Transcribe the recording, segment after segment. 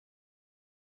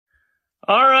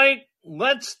All right,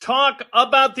 let's talk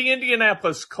about the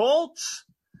Indianapolis Colts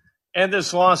and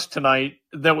this loss tonight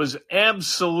that was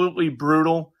absolutely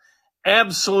brutal,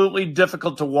 absolutely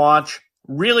difficult to watch,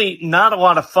 really not a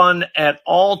lot of fun at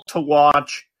all to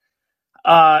watch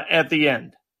at the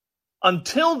end.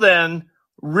 Until then,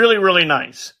 really, really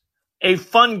nice. A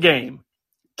fun game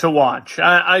to watch.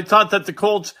 I thought that the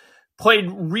Colts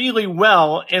played really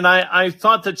well, and I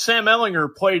thought that Sam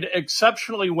Ehlinger played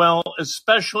exceptionally well,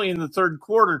 especially in the third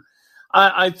quarter.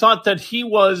 I thought that he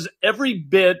was every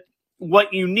bit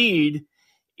what you need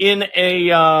in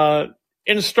a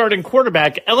starting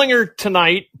quarterback. Ehlinger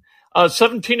tonight,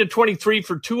 17 to 23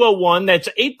 for 201. That's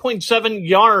 8.7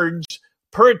 yards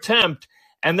per attempt,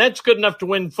 and that's good enough to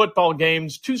win football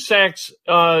games. 2 sacks,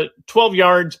 12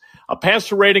 yards, a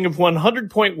passer rating of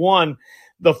 100.1.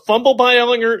 The fumble by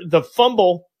Ehlinger, the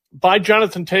fumble by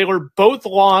Jonathan Taylor, both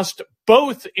lost,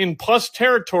 both in plus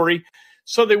territory.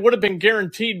 So they would have been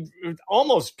guaranteed,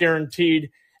 almost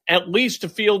guaranteed, at least a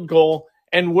field goal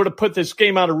and would have put this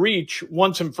game out of reach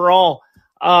once and for all.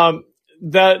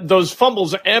 Those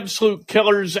fumbles, absolute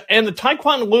killers. And the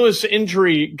Tyquan Lewis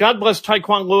injury, God bless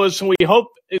Tyquan Lewis, and we hope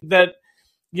that,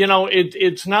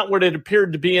 it's not what it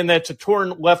appeared to be, and that's a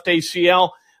torn left ACL.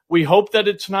 We hope that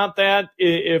it's not that.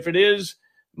 If it is,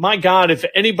 my God, if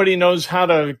anybody knows how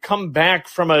to come back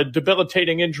from a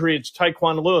debilitating injury, it's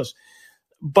Tyquan Lewis.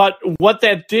 But what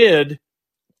that did,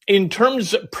 in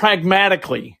terms of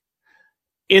pragmatically,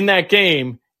 in that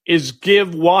game, is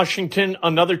give Washington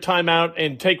another timeout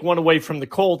and take one away from the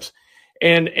Colts.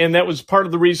 And that was part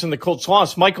of the reason the Colts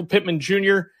lost. Michael Pittman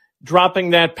Jr. dropping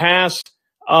that pass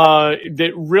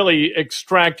that really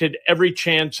extracted every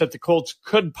chance that the Colts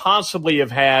could possibly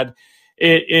have had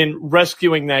in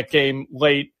rescuing that game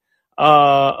late.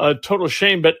 A total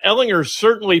shame. But Ehlinger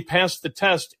certainly passed the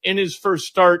test in his first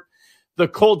start. The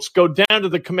Colts go down to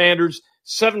the Commanders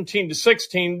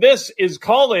 17-16. This is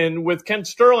Call In with Ken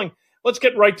Sterling. Let's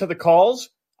get right to the calls.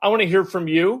 I want to hear from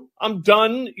you. I'm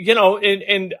done,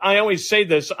 and I always say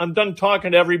this, I'm done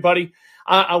talking to everybody.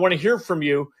 I want to hear from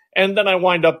you, and then I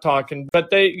wind up talking.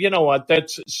 But you know what?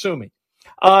 That's sue me.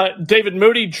 David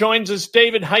Moody joins us.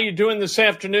 David, how you doing this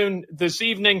afternoon, this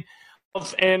evening?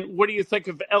 And what do you think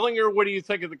of Ehlinger? What do you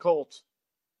think of the Colts?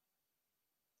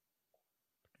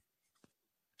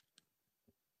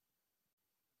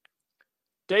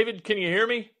 David, can you hear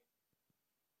me?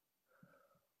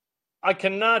 I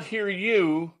cannot hear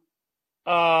you,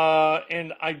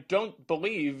 and I don't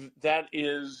believe that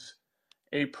is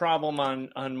a problem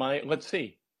on my. Let's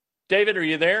see. David, are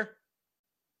you there?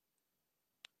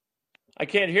 I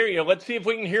can't hear you. Let's see if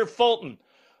we can hear Fulton.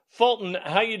 Fulton,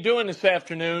 how you doing this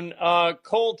afternoon?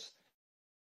 Colts,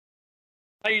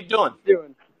 how you doing?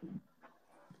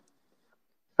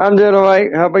 I'm doing all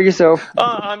right. How about yourself?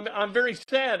 I'm very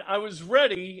sad. I was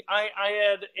ready. I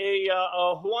had a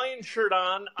Hawaiian shirt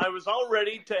on. I was all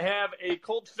ready to have a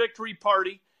Colts victory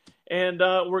party, and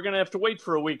we're going to have to wait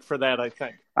for a week for that, I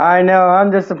think. I know. I'm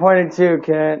disappointed too,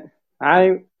 Kent.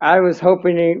 I was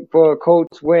hoping for a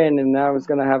Colts win, and I was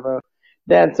going to have a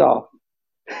dance off.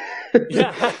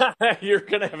 Yeah, you're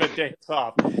going to have a dance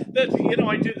off. I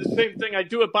do the same thing. I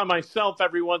do it by myself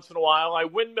every once in a while. I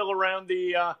windmill around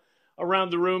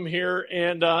the room here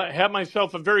and have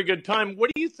myself a very good time. What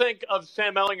do you think of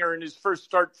Sam Ehlinger in his first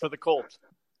start for the Colts?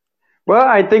 Well,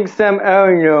 I think Sam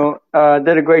Ehlinger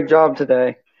did a great job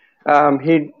today.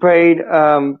 He played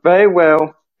very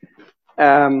well.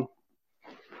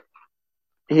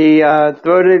 He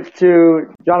threw it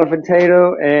to Jonathan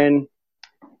Taylor and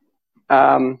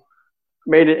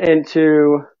made it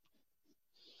into.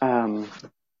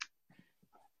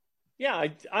 Yeah,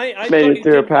 I made thought it he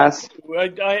through a did. pass.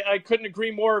 I couldn't agree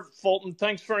more, Fulton.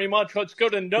 Thanks very much. Let's go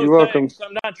to no You're thanks.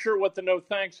 welcome. I'm not sure what the no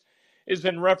thanks is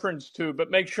in reference to, but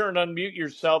make sure and unmute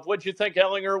yourself. What'd you think,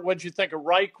 Ehlinger? What'd you think of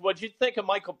Reich? What'd you think of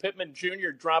Michael Pittman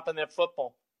Jr. dropping that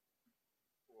football?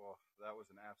 Well, that was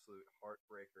an absolute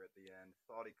heartbreaker at the end.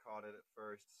 Thought he caught it at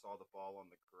first, saw the ball on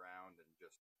the ground, and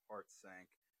just heart sank.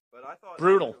 But I thought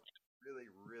brutal. Really,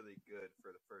 really good for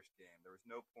the first game. There was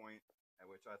no point at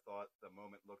which I thought the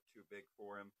moment looked too big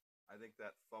for him. I think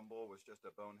that fumble was just a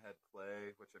bonehead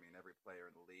play, which, I mean, every player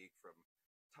in the league, from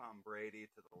Tom Brady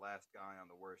to the last guy on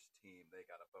the worst team, they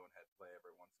got a bonehead play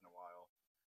every once in a while.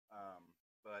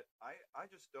 But I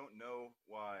just don't know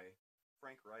why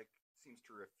Frank Reich seems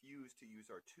to refuse to use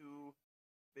our two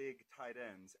big tight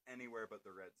ends anywhere but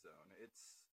the red zone.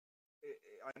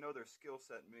 I know their skill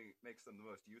set makes them the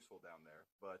most useful down there,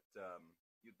 but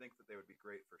you'd think that they would be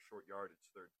great for short yardage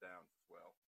third downs as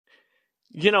well.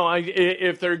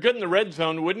 If they're good in the red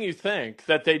zone, wouldn't you think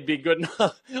that they'd be good in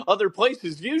other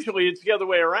places? Usually it's the other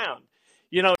way around.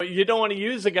 you don't want to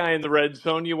use a guy in the red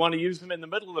zone. You want to use him in the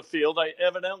middle of the field.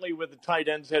 Evidently, with the tight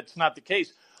ends, that's not the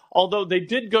case. Although they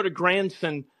did go to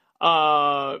Granson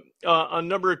a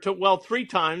number of 3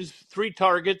 times, 3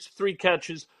 targets, 3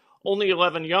 catches, only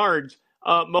 11 yards.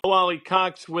 Mo Ali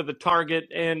Cox with a target,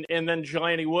 and then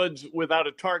Jelani Woods without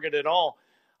a target at all.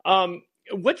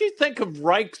 What do you think of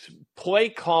Reich's play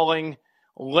calling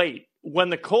late when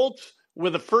the Colts,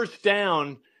 with a first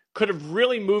down, could have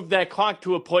really moved that clock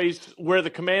to a place where the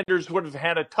Commanders would have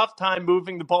had a tough time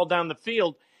moving the ball down the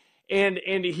field, and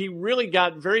he really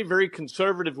got very, very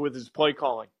conservative with his play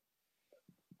calling.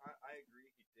 I agree.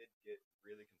 He did get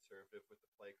really conservative with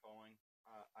the play calling.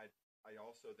 I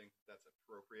also think that's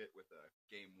appropriate with a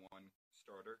game 1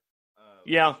 starter.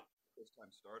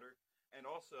 First-time starter. And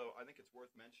also, I think it's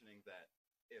worth mentioning that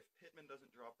if Pittman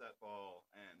doesn't drop that ball,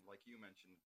 and like you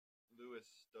mentioned, Lewis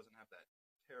doesn't have that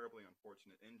terribly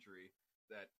unfortunate injury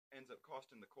that ends up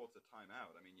costing the Colts a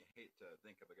timeout. I mean, you hate to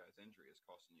think of a guy's injury as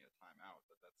costing you a timeout,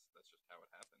 but that's just how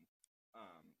it happened.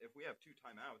 If we have 2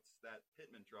 timeouts, that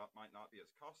Pittman drop might not be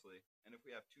as costly. And if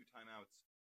we have 2 timeouts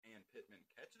and Pittman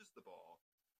catches the ball,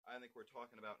 I think we're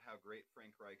talking about how great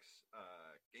Frank Reich's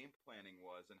game planning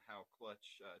was and how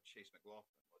clutch Chase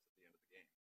McLaughlin was at the end of the game.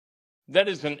 That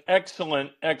is an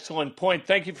excellent, excellent point.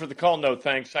 Thank you for the call. No,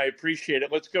 thanks. I appreciate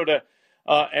it. Let's go to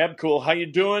Abcool. How you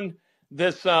doing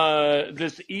this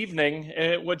evening?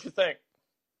 What'd you think?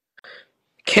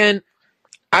 Ken,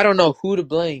 I don't know who to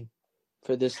blame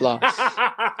for this loss.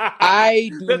 I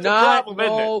do not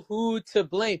know who to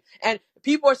blame. And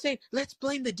people are saying, let's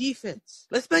blame the defense.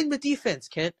 Let's blame the defense,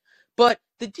 Kent. But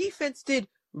the defense did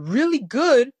really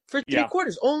good for 3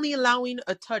 quarters, only allowing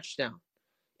a touchdown.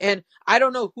 And I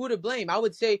don't know who to blame. I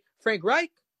would say Frank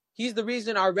Reich. He's the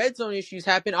reason our red zone issues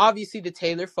happen. Obviously, the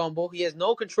Taylor fumble. He has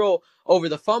no control over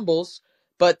the fumbles.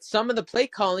 But some of the play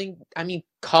calling,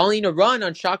 calling a run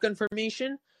on shotgun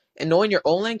formation and knowing your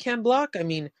O-line can block.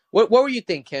 What were you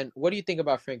think, Ken? What do you think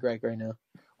about Frank Reich right now?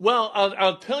 Well,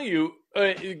 I'll tell you,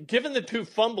 given the 2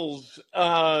 fumbles,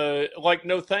 like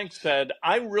No Thanks said,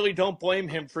 I really don't blame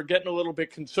him for getting a little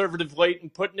bit conservative late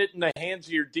and putting it in the hands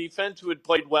of your defense, who had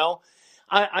played well.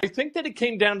 I think that it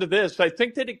came down to this. I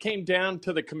think that it came down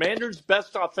to the Commanders'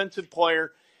 best offensive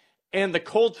player and the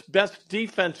Colts' best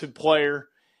defensive player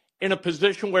in a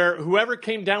position where whoever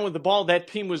came down with the ball, that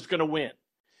team was going to win.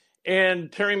 And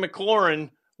Terry McLaurin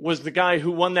was the guy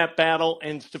who won that battle,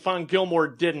 and Stephon Gilmore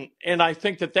didn't. And I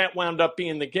think that wound up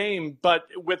being the game. But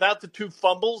without the 2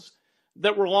 fumbles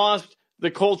that were lost,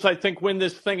 the Colts, I think, win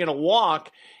this thing in a walk.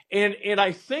 And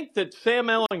I think that Sam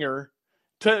Ehlinger,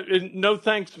 No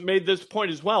Thanks, made this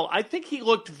point as well. I think he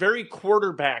looked very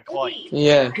quarterback-like.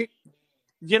 Yeah.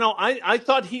 I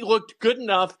thought he looked good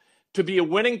enough to be a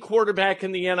winning quarterback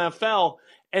in the NFL.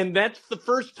 And that's the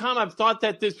first time I've thought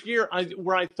that this year,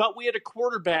 where I thought we had a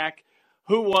quarterback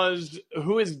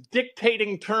who is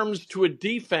dictating terms to a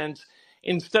defense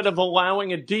instead of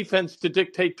allowing a defense to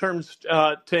dictate terms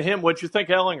to him. What'd you think,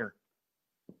 Ehlinger?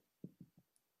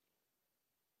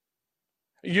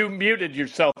 You muted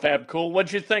yourself, Abcool.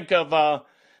 What'd you think of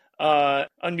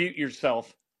unmute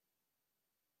yourself?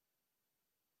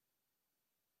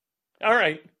 All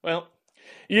right. Well,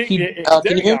 can you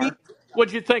hear me?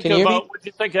 What'd you think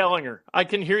Ehlinger? I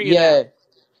can hear you now. Yeah.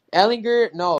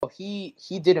 Ehlinger, no, he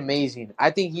did amazing. I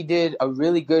think he did a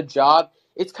really good job.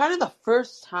 It's kind of the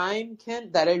first time, Ken,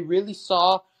 that I really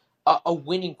saw a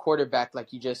winning quarterback,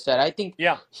 like you just said. I think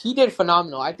he did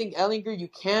phenomenal. I think Ehlinger, you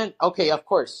can't. Okay, of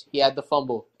course, he had the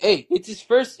fumble. Hey, it's his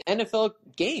first NFL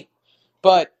game,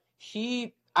 but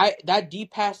that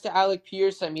deep pass to Alec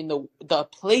Pierce. The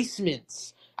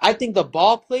placements. I think the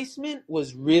ball placement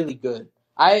was really good.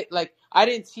 I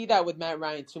didn't see that with Matt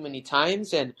Ryan too many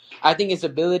times, and I think his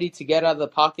ability to get out of the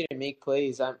pocket and make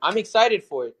plays, I'm excited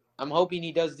for it. I'm hoping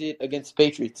he does it against the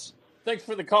Patriots. Thanks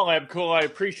for the call, Abcool. I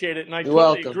appreciate it, and I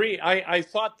totally agree. I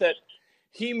thought that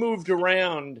he moved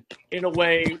around in a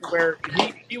way where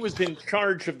he was in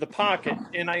charge of the pocket,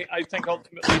 and I think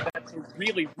ultimately that's a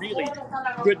really, really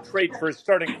good trait for a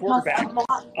starting quarterback.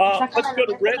 Let's go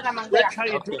to Rich. Rich, how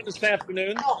you doing this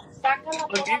afternoon?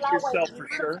 Unmute yourself for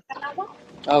sure.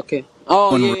 Okay.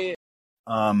 Oh, yeah.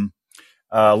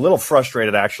 A little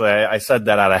frustrated, actually. I said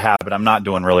that out of habit. I'm not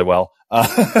doing really well.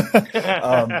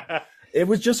 It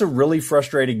was just a really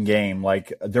frustrating game.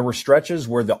 Like, there were stretches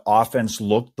where the offense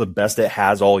looked the best it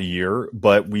has all year,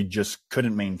 but we just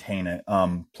couldn't maintain it.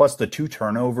 Plus the 2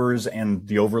 turnovers and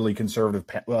the overly conservative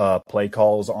play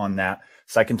calls on that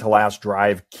second to last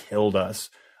drive killed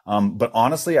us. But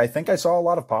honestly, I think I saw a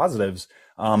lot of positives.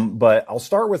 But I'll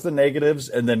start with the negatives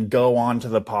and then go on to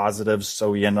the positives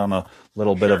so we end on a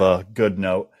little bit of a good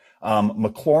note.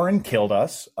 McLaurin killed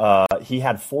us. He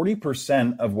had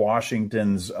 40% of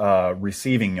Washington's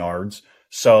receiving yards.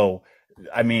 So,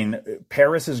 I mean,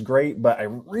 Paris is great, but I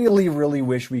really, really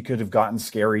wish we could have gotten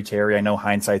Scary Terry. I know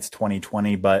hindsight's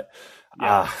 2020, but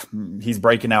he's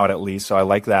breaking out at least, so I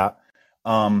like that.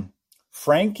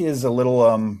 Frank is a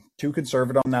little too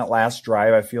conservative on that last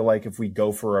drive. I feel like if we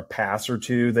go for a pass or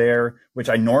two there, which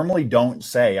I normally don't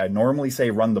say, I normally say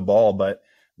run the ball, but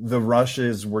the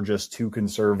rushes were just too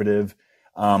conservative.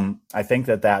 I think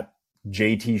that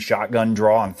JT shotgun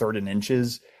draw on 3rd and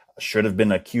inches should have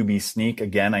been a QB sneak.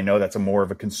 Again, I know that's a more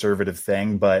of a conservative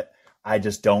thing, but I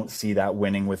just don't see that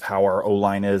winning with how our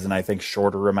O-line is, and I think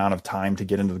shorter amount of time to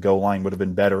get into the goal line would have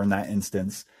been better in that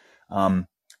instance.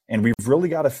 And we've really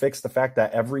got to fix the fact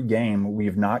that every game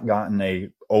we've not gotten a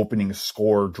opening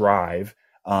score drive,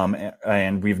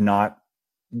 and we've not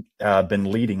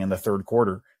been leading in the third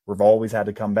quarter. We've always had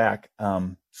to come back.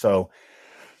 So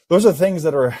those are things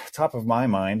that are top of my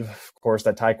mind. Of course,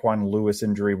 that Tyquan Lewis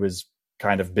injury was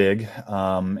kind of big,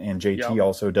 and JT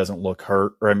also doesn't look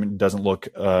hurt, or doesn't look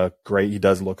great. He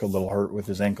does look a little hurt with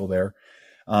his ankle there.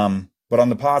 But on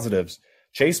the positives,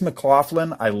 Chase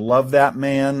McLaughlin, I love that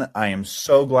man. I am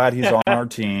so glad he's on our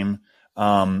team.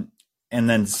 And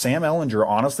then Sam Ehlinger,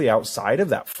 honestly, outside of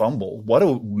that fumble, what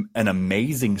an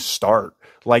amazing start.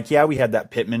 Like, yeah, we had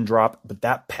that Pittman drop, but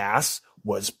that pass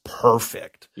was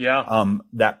perfect. Yeah.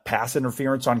 That pass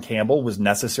interference on Campbell was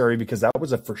necessary because that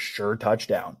was a for sure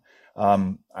touchdown.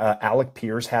 Alec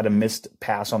Pierce had a missed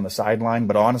pass on the sideline,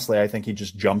 but honestly, I think he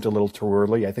just jumped a little too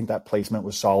early. I think that placement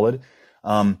was solid.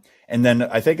 And then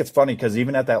I think it's funny because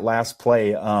even at that last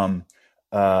play,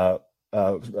 Ehlinger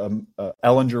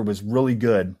was really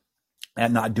good at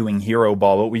not doing hero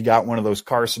ball, but we got one of those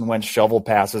Carson Wentz shovel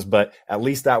passes, but at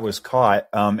least that was caught.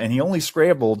 And he only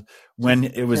scrambled when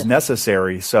it was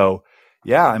necessary. So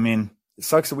yeah, I mean, it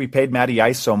sucks that we paid Matty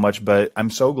Ice so much, but I'm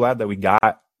so glad that we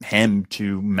got him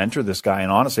to mentor this guy.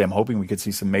 And honestly, I'm hoping we could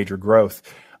see some major growth.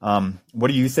 What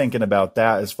are you thinking about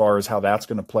that as far as how that's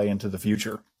going to play into the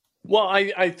future? Well,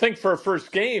 I think for a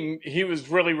first game, he was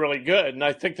really, really good. And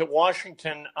I think that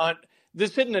Washington,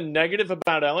 this isn't a negative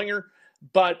about Ehlinger,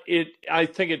 but I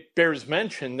think it bears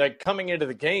mention that coming into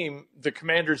the game, the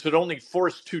Commanders had only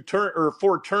forced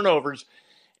 4 turnovers,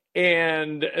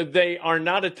 and they are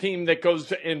not a team that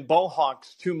goes in ball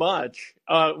hawks too much.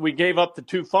 We gave up the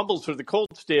 2 fumbles, or the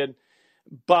Colts did,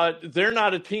 but they're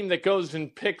not a team that goes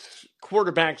and picks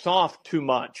quarterbacks off too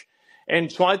much.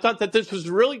 And so I thought that this was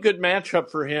a really good matchup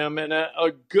for him and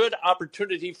a good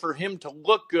opportunity for him to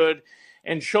look good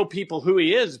and show people who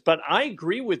he is. But I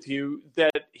agree with you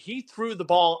that he threw the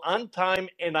ball on time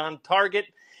and on target,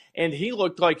 and he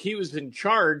looked like he was in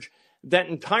charge that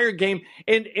entire game.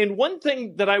 And one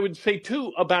thing that I would say,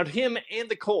 too, about him and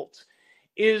the Colts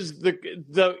is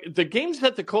the games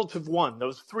that the Colts have won,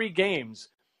 those 3 games,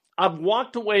 I've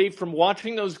walked away from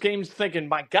watching those games thinking,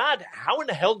 my God, how in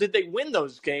the hell did they win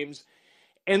those games?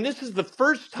 And this is the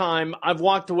first time I've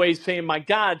walked away saying, my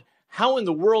God, how in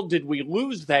the world did we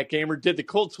lose that game, or did the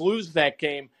Colts lose that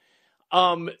game?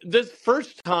 This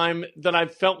first time that I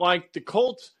felt like the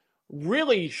Colts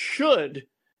really should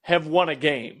have won a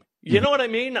game. You know what I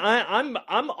mean? I'm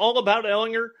all about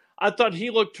Ehlinger. I thought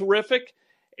he looked terrific.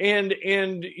 And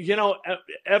you know,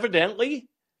 evidently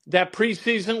that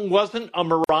preseason wasn't a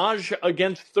mirage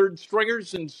against third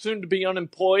stringers and soon to be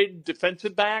unemployed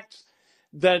defensive backs,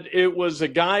 that it was a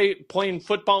guy playing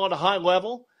football at a high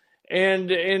level,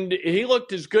 and he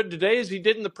looked as good today as he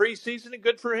did in the preseason, and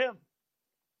good for him.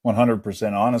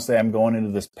 100%. Honestly, I'm going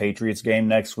into this Patriots game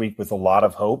next week with a lot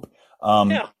of hope.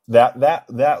 That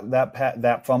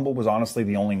fumble was honestly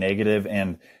the only negative,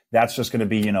 and that's just going to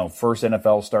be, you know, first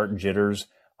NFL start jitters.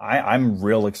 I'm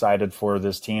real excited for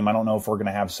this team. I don't know if we're going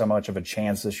to have so much of a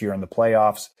chance this year in the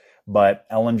playoffs, but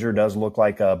Ehlinger does look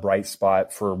like a bright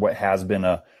spot for what has been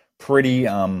a pretty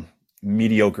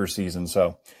mediocre season.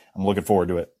 So I'm looking forward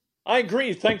to it. I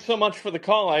agree. Thanks so much for the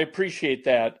call. I appreciate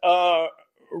that.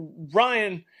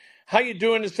 Ryan, how you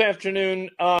doing this afternoon?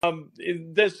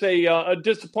 This a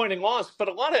disappointing loss, but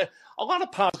a lot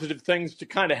of positive things to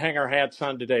kind of hang our hats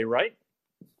on today, right?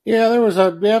 Yeah,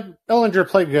 Ehlinger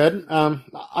played good.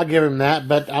 I'll give him that,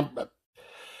 but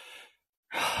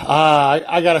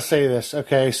I got to say this.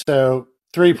 Okay, so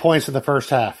 3 points in the first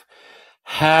half.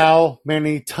 How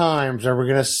many times are we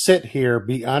going to sit here,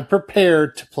 be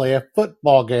unprepared to play a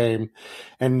football game,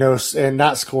 and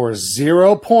not score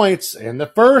 0 points in the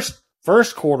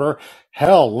first quarter?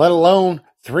 Hell, let alone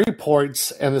 3 points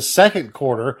in the second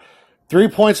quarter. 3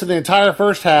 points in the entire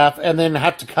first half, and then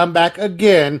have to come back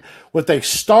again with a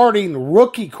starting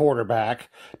rookie quarterback,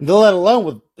 let alone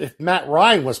with if Matt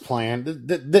Ryan was playing.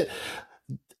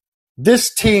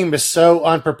 This team is so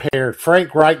unprepared.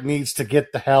 Frank Reich needs to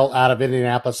get the hell out of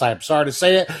Indianapolis. I'm sorry to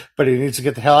say it, but he needs to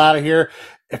get the hell out of here.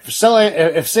 If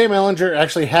Sam Ehlinger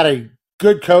actually had a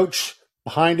good coach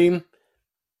behind him,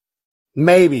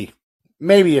 maybe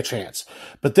a chance.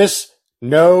 But this,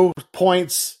 no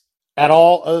points at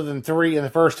all other than 3 in the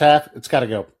first half. It's got to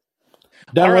go.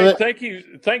 Done with it. Thank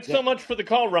you. Thanks so much for the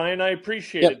call, Ryan. I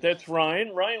appreciate it. That's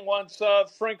Ryan. Ryan wants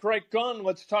Frank Reich gone.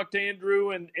 Let's talk to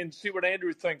Andrew and see what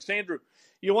Andrew thinks. Andrew,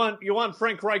 you want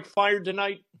Frank Reich fired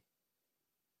tonight?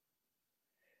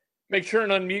 Make sure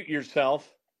and unmute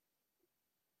yourself.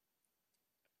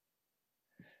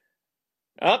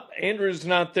 Andrew's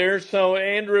not there. So,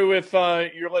 Andrew, if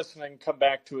you're listening, come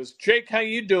back to us. Jake, how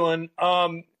you doing?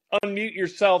 Unmute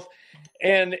yourself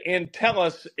and tell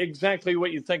us exactly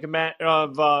what you think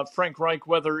of Frank Reich,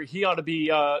 whether he ought to be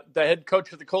the head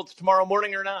coach of the Colts tomorrow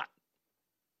morning or not.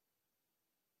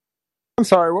 I'm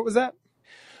sorry, what was that?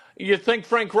 You think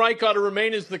Frank Reich ought to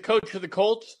remain as the coach of the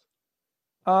Colts?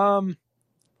 Honestly,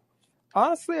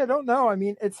 I don't know. I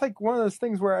mean, it's like one of those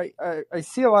things where I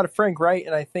see a lot of Frank Reich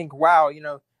and I think, wow,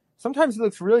 sometimes he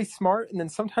looks really smart and then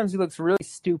sometimes he looks really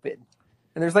stupid.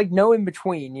 And there's like no in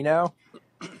between,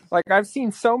 Like I've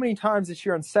seen so many times this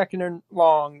year on 2nd and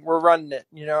long, we're running it,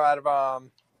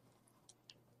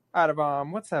 out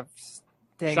of what's that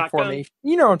dang shotgun formation?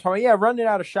 You know what I'm talking about? Yeah, running it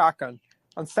out of shotgun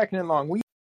on 2nd and long.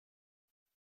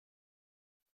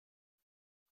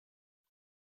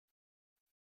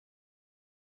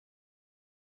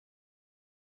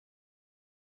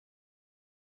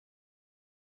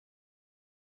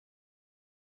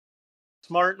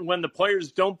 Smart, and when the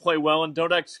players don't play well and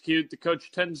don't execute, the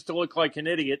coach tends to look like an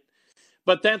idiot.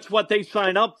 But that's what they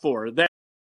sign up for.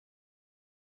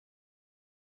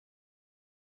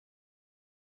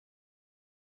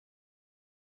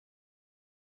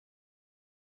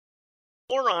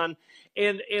 Moron,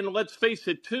 and let's face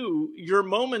it too, your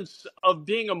moments of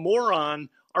being a moron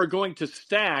are going to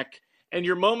stack, and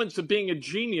your moments of being a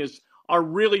genius are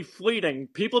really fleeting.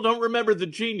 People don't remember the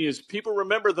genius. People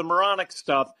remember the moronic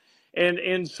stuff.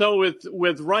 And so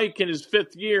with Reich in his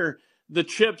 5th year, the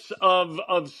chips of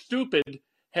stupid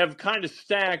have kind of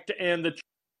stacked, and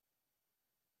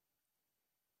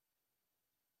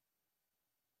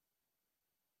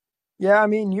Yeah, I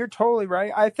mean, you're totally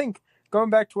right. I think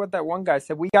going back to what that one guy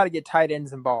said, we got to get tight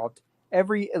ends involved.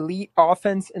 Every elite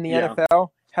offense in the NFL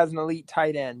has an elite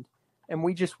tight end. And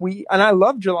and I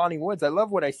love Jelani Woods. I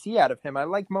love what I see out of him. I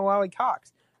like Mo Alley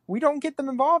Cox. We don't get them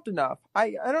involved enough.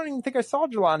 I don't even think I saw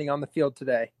Jelani on the field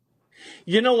today.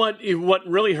 You know what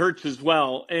really hurts as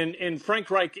well, and Frank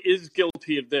Reich is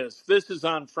guilty of this. This is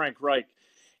on Frank Reich,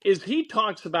 is he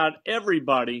talks about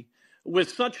everybody with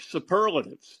such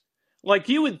superlatives. Like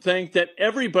you would think that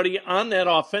everybody on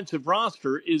that offensive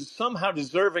roster is somehow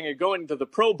deserving of going to the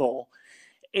Pro Bowl,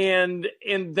 and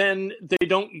then they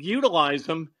don't utilize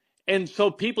them. And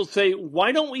so people say,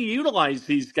 why don't we utilize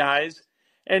these guys?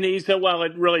 And he said, well,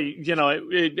 it really,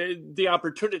 the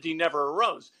opportunity never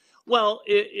arose. Well,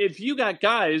 if you got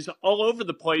guys all over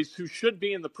the place who should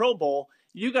be in the Pro Bowl,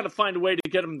 you got to find a way to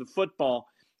get them the football.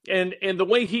 And the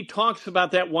way he talks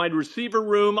about that wide receiver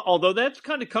room, although that's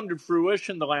kind of come to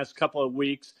fruition the last couple of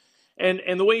weeks, and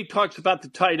the way he talks about the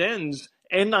tight ends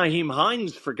and Nyheim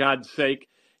Hines, for God's sake,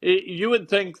 you would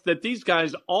think that these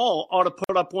guys all ought to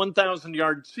put up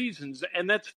 1,000-yard seasons, and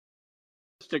that's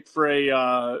for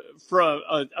a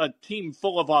team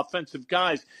full of offensive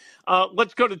guys.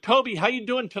 Let's go to Toby. How you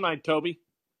doing tonight, Toby?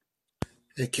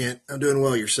 Hey, Kent. I'm doing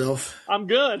well. Yourself? I'm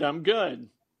good.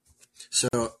 So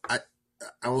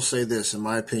I will say this, in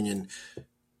my opinion,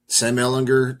 Sam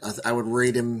Ehlinger, I would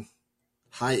rate him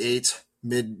high 8s,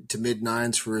 mid to mid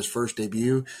 9s for his first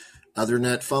debut. Other than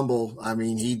that fumble, I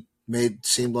mean, he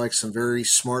seemed like some very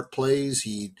smart plays.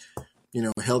 He,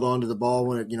 held on to the ball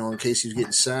when it, in case he was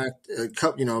getting sacked,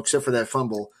 except for that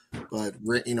fumble. But,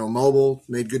 mobile,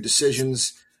 made good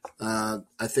decisions. I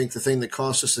think the thing that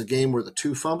cost us the game were the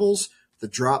 2 fumbles, the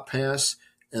drop pass,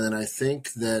 and then I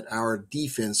think that our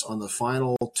defense on the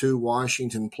final 2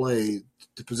 Washington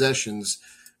possessions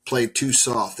played too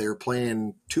soft. They were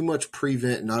playing too much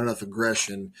prevent, not enough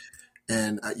aggression.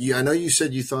 And I know you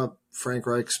said you thought Frank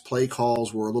Reich's play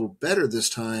calls were a little better this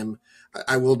time.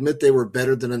 I will admit they were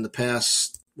better than in the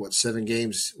past, 7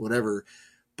 games, whatever.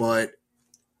 But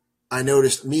I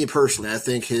noticed, me personally, I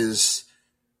think his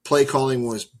play calling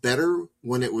was better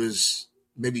when it was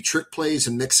maybe trick plays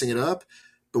and mixing it up.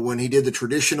 But when he did the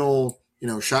traditional,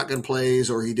 shotgun plays,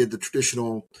 or he did the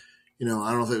traditional,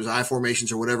 I don't know if it was I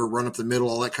formations or whatever, run up the middle,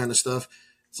 all that kind of stuff.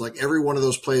 It's like every one of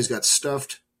those plays got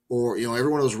stuffed, or,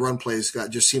 every one of those run plays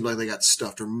just seemed like they got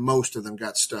stuffed, or most of them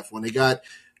got stuffed. When they got,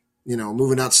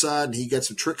 moving outside and he got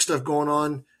some trick stuff going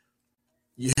on,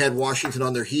 you had Washington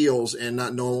on their heels and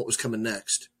not knowing what was coming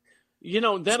next.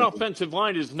 That offensive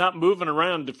line is not moving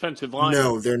around defensive line.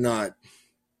 No, they're not.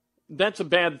 That's a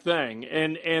bad thing,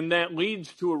 and that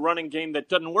leads to a running game that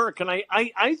doesn't work. And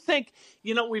I think,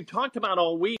 we've talked about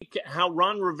all week how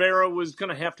Ron Rivera was going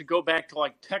to have to go back to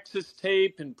like Texas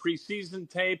tape and preseason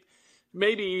tape,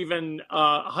 maybe even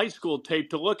high school tape,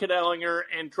 to look at Ellinger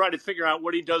and try to figure out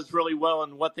what he does really well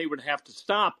and what they would have to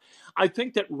stop. I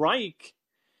think that Reich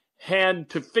had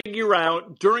to figure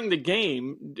out during the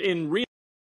game in real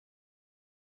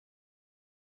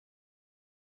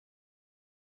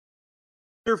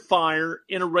fire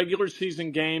in a regular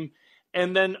season game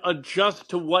and then adjust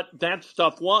to what that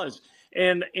stuff was.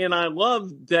 And I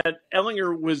love that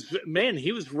Ellinger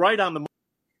he was right on the.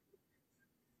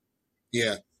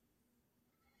 Yeah.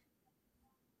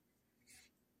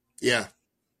 Yeah.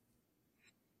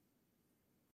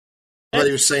 But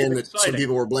he was saying that some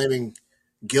people were blaming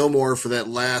Gilmore for that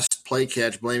last play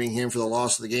catch, blaming him for the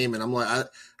loss of the game. And I'm like,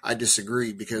 I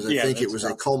disagree, because I think it was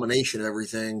a culmination of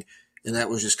everything. And that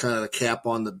was just kind of the cap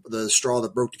on the straw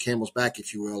that broke the camel's back,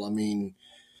 if you will. I mean,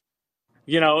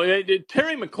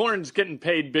 Terry McLaurin's getting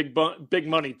paid big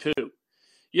money too.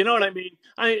 You know what I mean?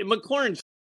 McLaurin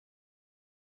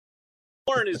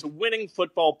is a winning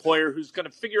football player who's going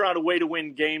to figure out a way to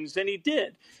win games, and he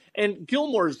did. And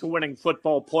Gilmore's a winning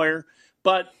football player,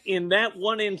 but in that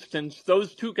one instance,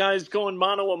 those two guys going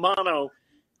mano a mano,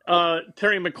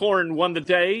 Terry McLaurin won the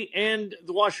day, and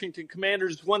the Washington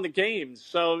Commanders won the game.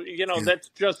 So, that's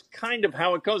just kind of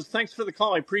how it goes. Thanks for the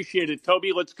call. I appreciate it,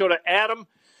 Toby. Let's go to Adam.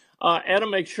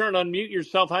 Adam, make sure and unmute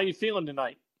yourself. How you feeling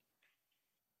tonight?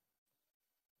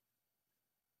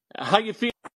 How you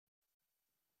feeling?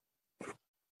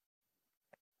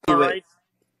 All right.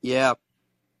 Yeah.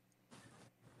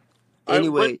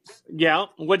 Anyways.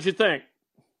 What'd you think?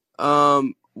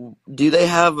 Do they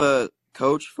have a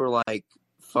coach for like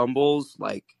fumbles,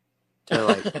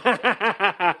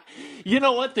 You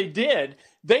know what they did?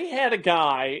 They had a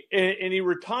guy, and he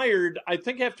retired, I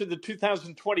think, after the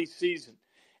 2020 season,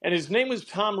 and his name was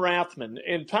Tom Rathman.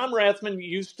 And Tom Rathman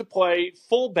used to play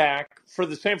fullback for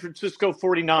the San Francisco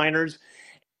 49ers.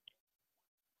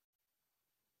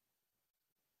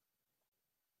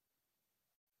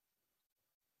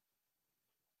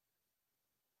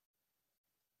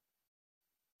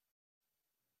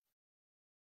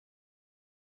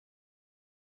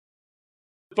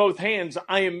 Both hands,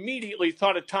 I immediately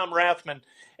thought of Tom Rathman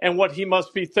and what he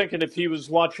must be thinking if he was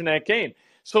watching that game.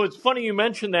 So it's funny you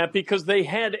mentioned that, because they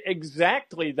had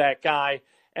exactly that guy,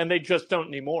 and they just don't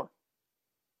anymore.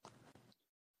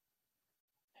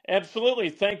 Absolutely.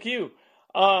 Thank you.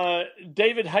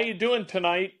 David, how you doing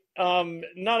tonight?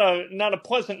 Not a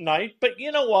pleasant night, but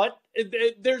you know what?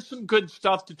 There's some good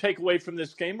stuff to take away from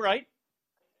this game, right?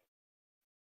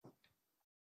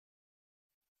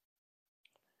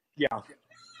 Yeah.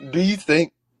 Do you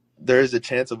think there is a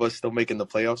chance of us still making the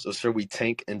playoffs, or should we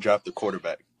tank and draft the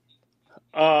quarterback?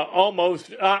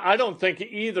 Almost. I don't think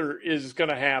either is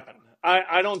going to happen.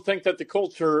 I don't think that the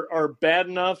Colts are bad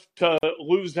enough to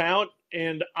lose out,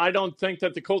 and I don't think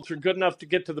that the Colts are good enough to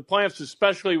get to the playoffs,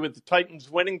 especially with the Titans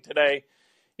winning today.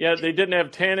 Yeah, they didn't have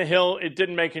Tannehill. It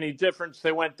didn't make any difference.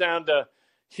 They went down to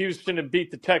Houston and beat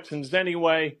the Texans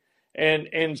anyway.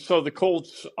 And so the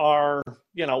Colts are,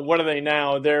 what are they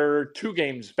now? They're 2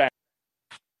 games back.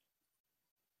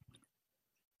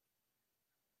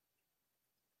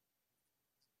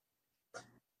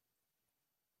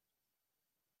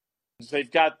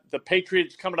 They've got the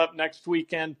Patriots coming up next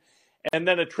weekend, and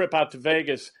then a trip out to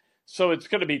Vegas. So it's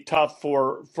going to be tough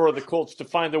for the Colts to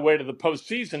find their way to the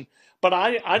postseason. But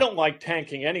I don't like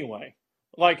tanking anyway.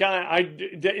 Like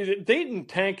they didn't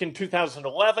tank in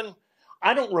 2011.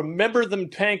 I don't remember them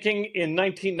tanking in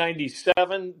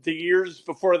 1997, the years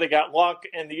before they got Luck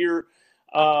and the year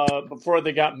before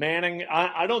they got Manning.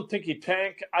 I don't think you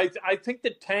tank. I think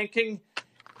that tanking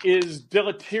is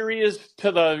deleterious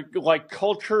to the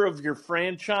culture of your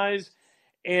franchise,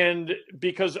 and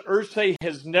because Irsay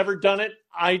has never done it,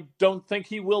 I don't think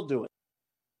he will do it.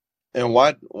 And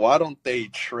why don't they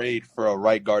trade for a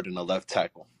right guard and a left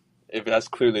tackle, if that's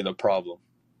clearly the problem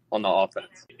on the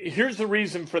offense? Here's the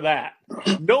reason for that.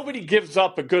 Nobody gives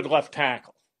up a good left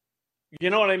tackle. You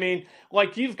know what I mean?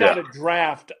 You've got to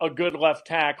draft a good left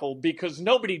tackle, because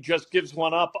nobody just gives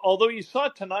one up. Although you saw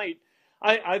tonight,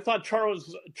 I thought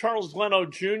Charles Leno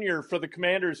Jr. for the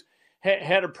Commanders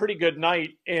had a pretty good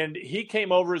night, and he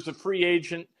came over as a free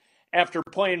agent, after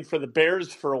playing for the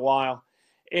Bears for a while.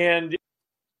 And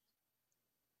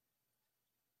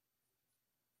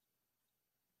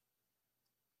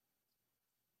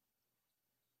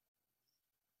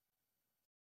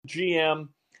GM.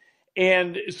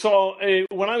 And so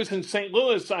when I was in St.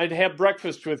 Louis, I'd have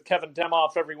breakfast with Kevin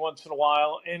Demoff every once in a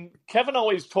while. And Kevin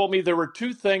always told me there were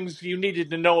two things you needed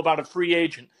to know about a free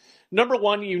agent. Number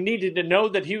one, you needed to know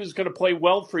that he was going to play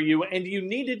well for you. And you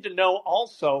needed to know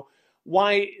also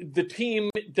why the team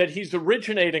that he's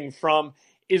originating from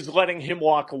is letting him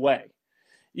walk away.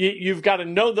 You've got to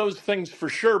know those things for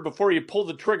sure before you pull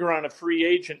the trigger on a free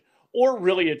agent or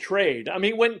really a trade. I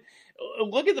mean,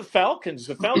 look at the Falcons.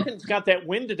 The Falcons got that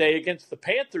win today against the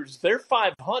Panthers. They're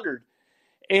 500.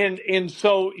 And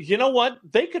so, you know what?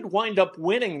 They could wind up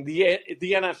winning the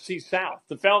NFC South.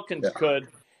 The Falcons could.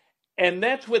 And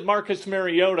that's with Marcus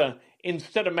Mariota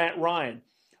instead of Matt Ryan.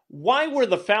 Why were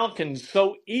the Falcons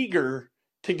so eager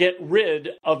to get rid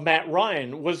of Matt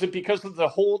Ryan? Was it because of the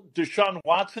whole Deshaun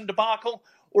Watson debacle?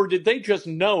 Or did they just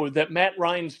know that Matt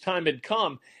Ryan's time had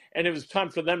come and it was time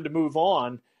for them to move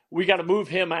on? We got to move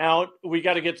him out. We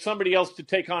got to get somebody else to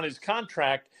take on his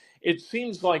contract. It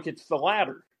seems like it's the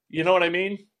latter. You know what I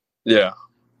mean? Yeah.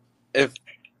 If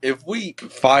we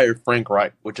fire Frank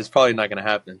Reich, which is probably not going to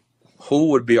happen, who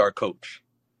would be our coach?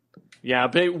 Yeah,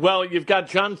 well, you've got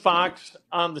John Fox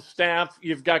on the staff.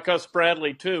 You've got Gus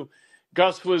Bradley, too.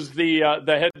 Gus was the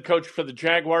head coach for the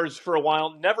Jaguars for a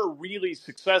while, never really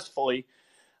successfully.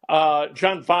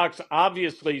 John Fox,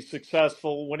 obviously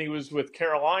successful when he was with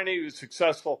Carolina. He was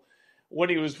successful when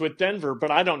he was with Denver, but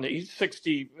I don't know. He's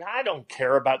 60. I don't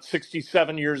care about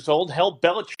 67 years old. Hell,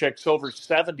 Belichick's over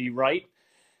 70, right?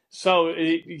 So,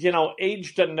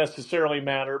 age doesn't necessarily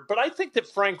matter. But I think that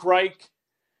Frank Reich,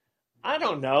 I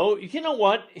don't know. You know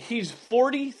what? He's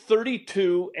 40,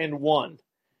 32, and 1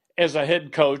 as a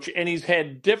head coach, and he's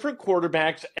had different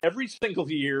quarterbacks every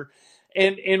single year.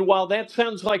 And while that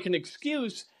sounds like an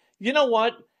excuse, you know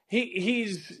what?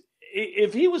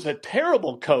 If he was a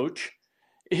terrible coach,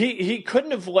 he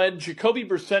couldn't have led Jacoby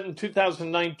Brissett in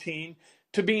 2019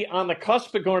 to be on the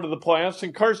cusp of going to the playoffs,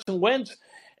 and Carson Wentz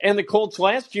and the Colts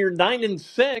last year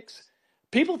 9-6.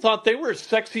 People thought they were a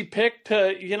sexy pick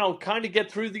to, kind of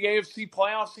get through the AFC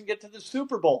playoffs and get to the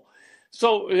Super Bowl.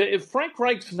 So if Frank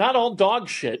Reich's not all dog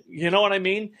shit, you know what I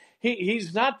mean?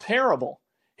 He's not terrible.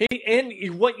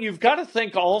 And what you've got to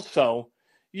think also,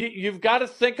 you've got to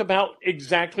think about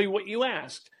exactly what you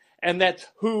asked, and that's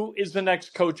who is the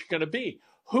next coach going to be?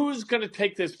 Who's going to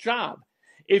take this job?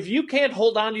 If you can't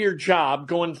hold on to your job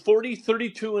going 40,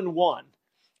 32, and 1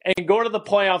 and go to the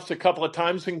playoffs a couple of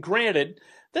times, and granted,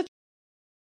 that's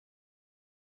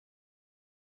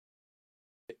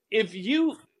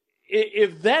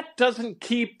if that doesn't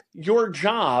keep your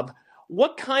job,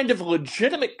 what kind of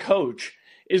legitimate coach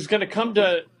is going to come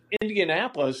to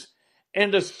Indianapolis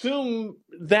and assume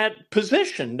that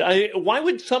position? Why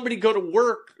would somebody go to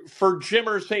work for Jim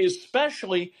Irsay,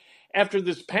 especially after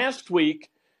this past week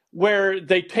where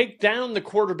they take down the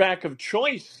quarterback of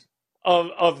choice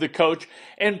of the coach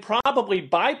and probably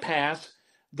bypass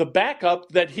the backup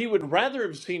that he would rather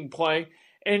have seen play,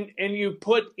 and you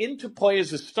put into play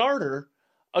as a starter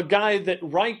a guy that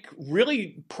Reich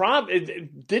really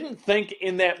didn't think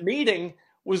in that meeting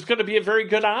was going to be a very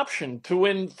good option to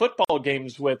win football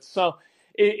games with. So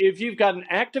if you've got an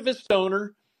activist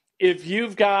owner, if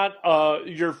you've got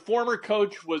your former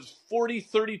coach was 40,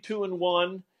 32, and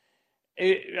 1,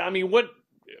 I mean,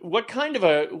 what kind of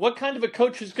a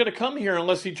coach is going to come here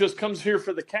unless he just comes here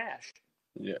for the cash?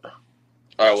 Yeah.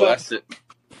 All right, well, that's it.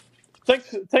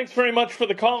 Thanks very much for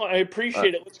the call. I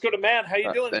appreciate it. Let's go to Matt. How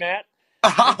you doing, Matt?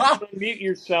 Mute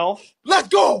yourself. Let's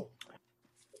go.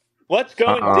 Let's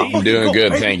go. Indeed. I'm doing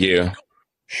good, thank you.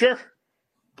 Sure.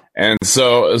 And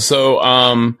so,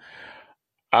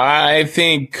 I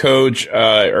think Coach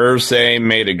Irsay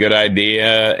made a good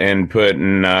idea in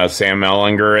putting Sam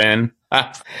Ellinger in.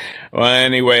 Well,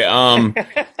 anyway,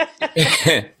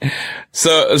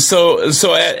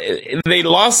 they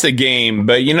lost the game,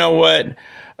 but you know what?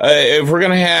 If we're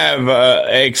gonna have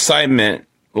excitement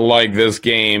like this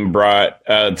game brought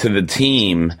to the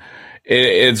team,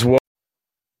 it's what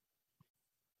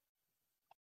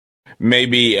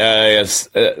maybe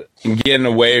getting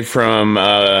away from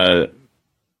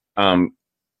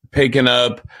picking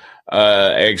up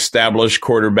established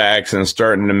quarterbacks and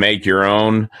starting to make your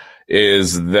own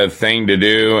is the thing to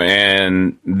do.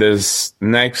 And this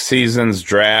next season's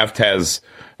draft has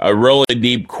a really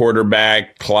deep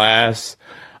quarterback class.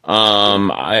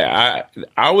 I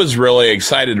was really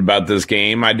excited about this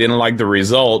game. I didn't like the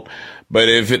result, but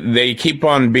if they keep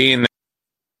on being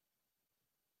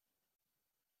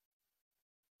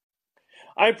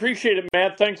I appreciate it,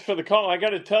 Matt. Thanks for the call. I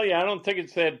got to tell you, I don't think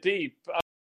it's that deep.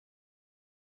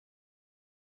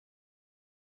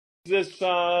 This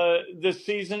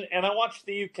season, and I watched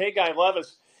the UK guy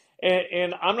Levis,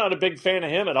 and I'm not a big fan of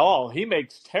him at all. He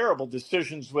makes terrible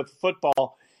decisions with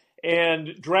football,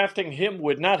 and drafting him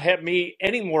would not have me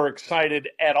any more excited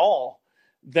at all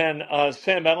than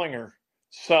Sam Ellinger.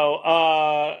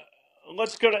 So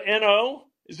let's go to No.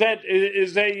 Is that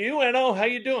you, No? How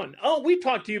you doing? Oh, we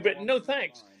talked to you, but no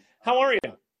thanks. How are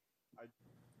you? I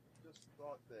just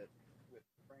thought that with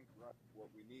Frank Rupp,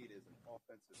 what we need is an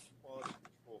offensive quality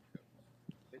control coach.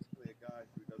 Basically, a guy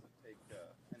who doesn't take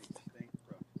any stink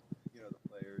from the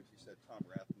players. You said Tom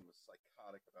Rathman was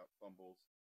psychotic about fumbles.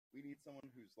 We need someone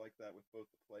who's like that with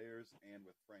both the players and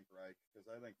with Frank Reich, because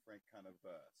I think Frank kind of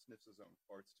sniffs his own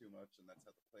farts too much, and that's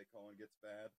how the play calling gets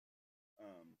bad.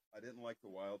 I didn't like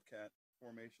the Wildcat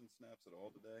formation snaps at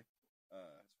all today,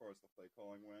 as far as the play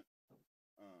calling went.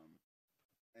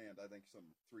 And I think some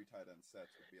 3 tight end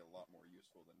sets would be a lot more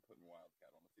useful than putting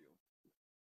Wildcat on the field.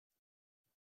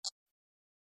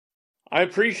 I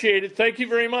appreciate it. Thank you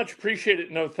very much. Appreciate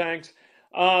it. No thanks.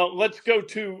 Let's go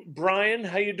to Brian.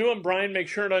 How you doing, Brian? Make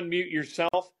sure to unmute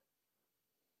yourself.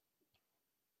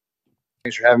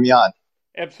 Thanks for having me on.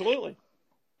 Absolutely.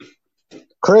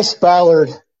 Chris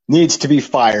Ballard needs to be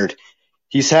fired.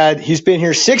 He's been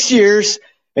here 6 years,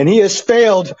 and he has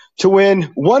failed to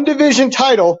win one division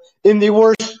title in the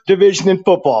worst division in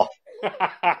football.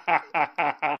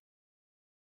 But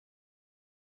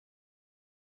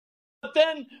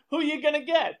then who are you going to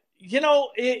get?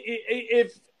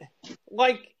 If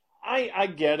I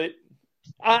get it.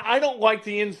 I don't like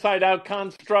the inside-out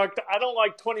construct. I don't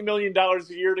like $20 million a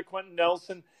year to Quentin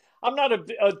Nelson. I'm not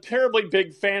a terribly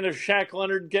big fan of Shaq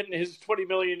Leonard getting his $20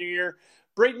 million a year.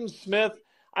 Braden Smith,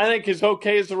 I think, is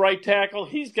okay as the right tackle.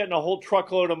 He's getting a whole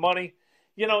truckload of money.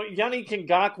 Yannick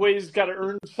Ngakwe's got to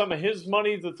earn some of his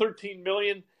money, the $13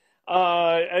 million.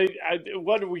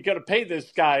 What are we going to pay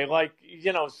this guy?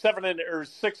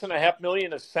 $6.5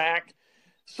 million a sack.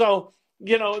 So,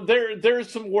 there's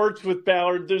some words with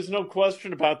Ballard. There's no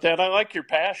question about that. I like your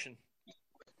passion.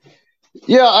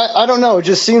 Yeah, I don't know. It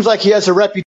just seems like he has a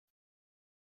reputation.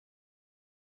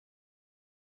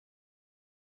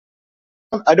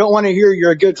 I don't want to hear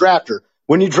you're a good drafter.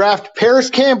 When you draft Paris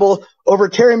Campbell over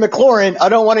Terry McLaurin, I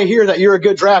don't want to hear that you're a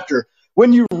good drafter.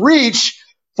 When you reach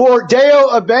for Deo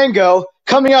Abengo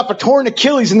coming off a torn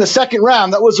Achilles in the second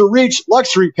round, that was a reach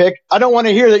luxury pick, I don't want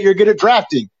to hear that you're good at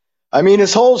drafting. I mean,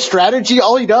 his whole strategy,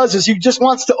 all he does is he just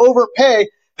wants to overpay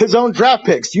his own draft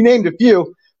picks. You named a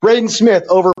few. Braden Smith,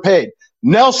 overpaid.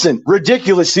 Nelson,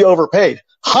 ridiculously overpaid.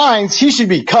 Hines, he should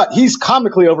be cut. He's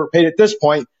comically overpaid at this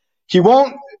point. He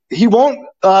won't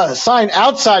sign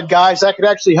outside guys that could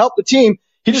actually help the team.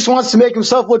 He just wants to make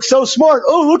himself look so smart.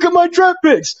 Oh, look at my draft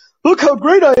picks. Look how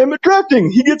great I am at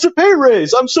drafting. He gets a pay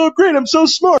raise. I'm so great. I'm so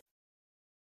smart.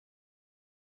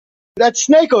 That's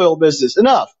snake oil business.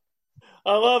 Enough.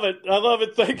 I love it.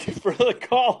 Thank you for the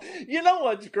call. You know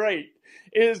what's great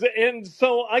is, and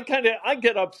so I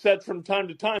get upset from time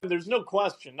to time. There's no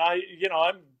question.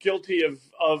 I'm guilty of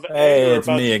Hey, anger it's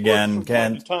about me sports again, from time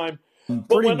Ken. to time.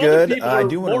 Pretty good. I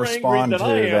do want to respond to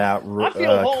that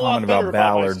comment about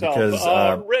Ballard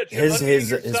because Rich,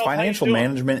 his financial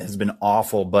management has been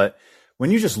awful. But when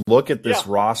you just look at this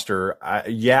roster,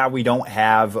 we don't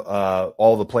have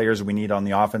all the players we need on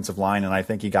the offensive line, and I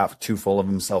think he got too full of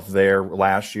himself there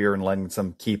last year and letting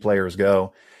some key players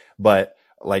go. But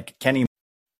like Kenny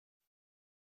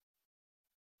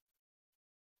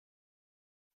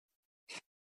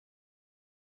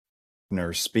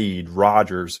Speed,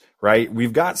 Rogers, right?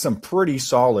 We've got some pretty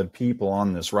solid people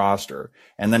on this roster.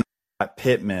 And then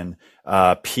Pittman,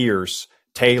 Pierce,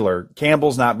 Taylor.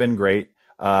 Campbell's not been great.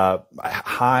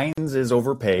 Hines is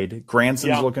overpaid.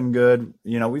 Granson's looking good.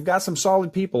 We've got some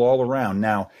solid people all around.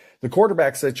 Now, the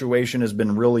quarterback situation has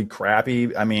been really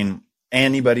crappy. I mean,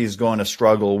 anybody's going to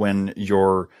struggle when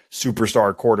your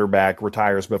superstar quarterback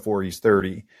retires before he's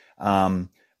 30. But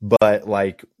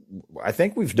I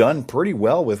think we've done pretty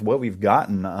well with what we've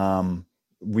gotten.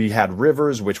 We had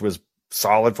Rivers, which was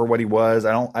solid for what he was.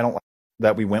 I don't like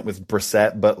that we went with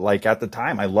Brissett, but at the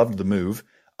time I loved the move.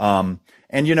 And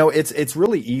it's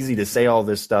really easy to say all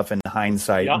this stuff in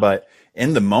hindsight, but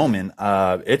in the moment,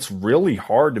 it's really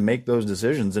hard to make those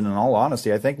decisions. And in all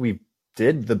honesty, I think we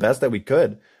did the best that we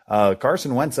could.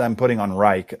 Carson Wentz, I'm putting on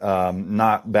Reich,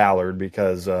 not Ballard,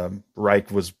 because Reich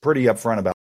was pretty upfront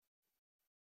about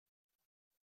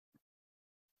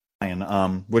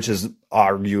which is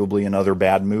arguably another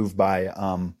bad move by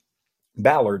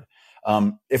Ballard.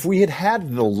 If we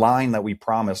had the line that we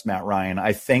promised Matt Ryan,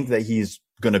 I think that he's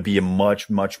going to be a much,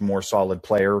 much more solid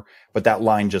player, but that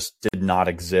line just did not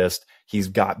exist. He's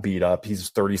got beat up. He's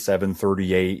 37,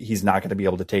 38. He's not going to be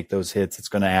able to take those hits. It's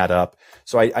going to add up.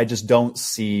 So I just don't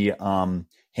see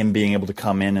him being able to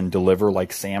come in and deliver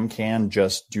like Sam can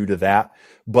just due to that.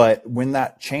 But when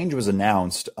that change was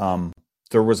announced,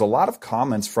 there was a lot of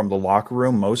comments from the locker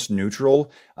room, most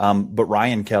neutral, but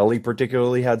Ryan Kelly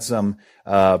particularly had some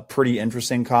pretty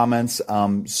interesting comments.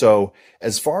 So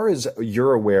as far as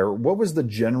you're aware, what was the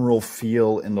general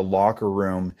feel in the locker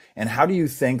room, and how do you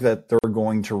think that they're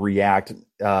going to react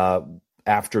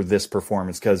after this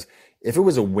performance? Because if it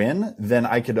was a win, then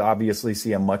I could obviously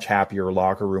see a much happier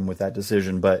locker room with that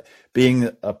decision. But being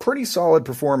a pretty solid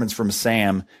performance from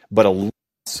Sam, but a loss,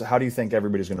 how do you think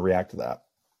everybody's going to react to that?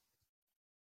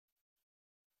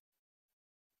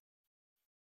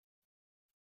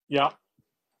 Yeah.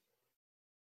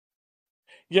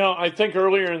 I think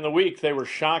earlier in the week they were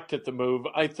shocked at the move.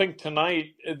 I think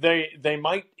tonight they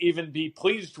might even be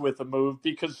pleased with the move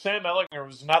because Sam Ehlinger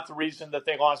was not the reason that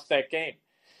they lost that game.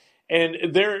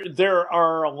 And there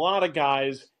are a lot of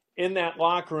guys in that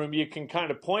locker room you can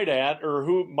kind of point at, or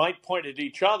who might point at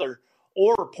each other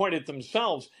or point at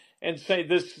themselves and say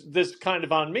this kind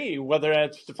of on me, whether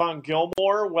that's Stephon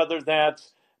Gilmore, whether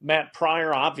that's Matt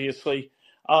Pryor, obviously,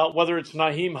 whether it's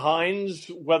Naheem Hines,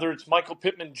 whether it's Michael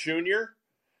Pittman Jr.,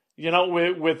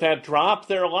 with that drop.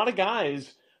 There are a lot of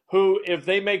guys who, if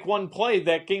they make one play,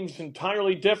 that game's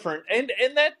entirely different. And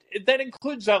that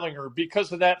includes Ehlinger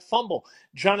because of that fumble.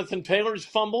 Jonathan Taylor's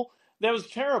fumble, that was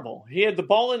terrible. He had the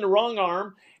ball in the wrong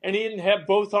arm, and he didn't have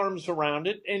both arms around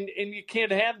it, and you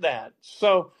can't have that.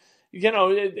 So,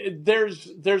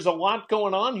 there's a lot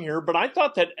going on here, but I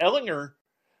thought that Ehlinger,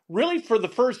 really for the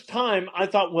first time, I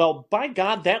thought, well, by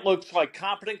God, that looks like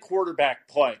competent quarterback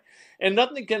play. And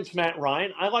nothing against Matt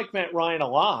Ryan. I like Matt Ryan a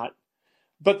lot.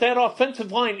 But that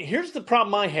offensive line, here's the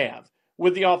problem I have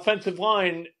with the offensive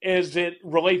line as it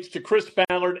relates to Chris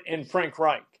Ballard and Frank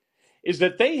Reich, is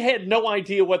that they had no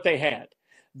idea what they had.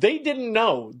 They didn't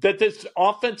know that this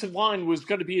offensive line was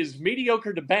going to be as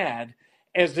mediocre to bad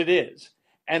as it is.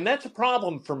 And that's a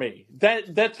problem for me.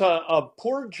 That's a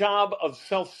poor job of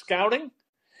self-scouting.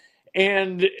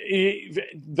 And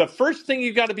the first thing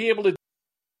you got to be able to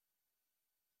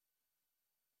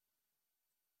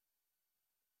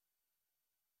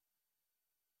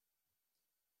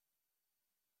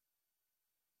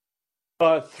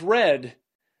thread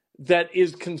that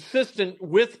is consistent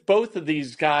with both of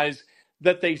these guys,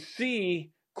 that they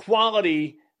see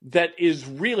quality that is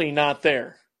really not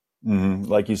there. Mm-hmm.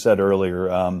 Like you said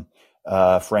earlier,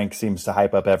 Frank seems to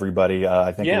hype up everybody.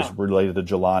 I think it was related to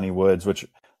Jelani Woods, which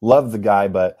love the guy,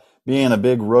 but being a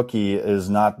big rookie is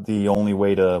not the only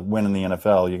way to win in the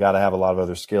NFL. You got to have a lot of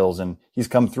other skills, and he's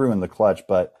come through in the clutch.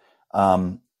 But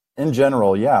in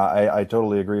general, yeah, I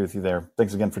totally agree with you there.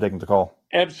 Thanks again for taking the call.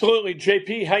 Absolutely.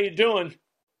 JP, how you doing?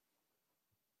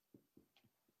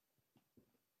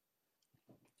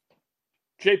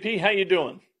 JP, how you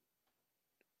doing?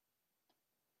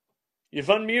 You've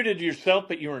unmuted yourself,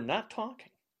 but you are not talking,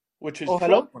 which is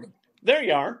hello? There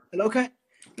you are. Hello, Ken?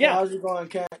 Yeah. How's it going,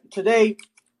 Ken? Today's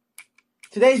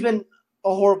been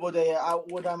a horrible day.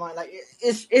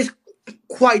 It's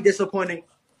quite disappointing.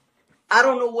 I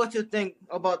don't know what to think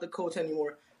about the Colts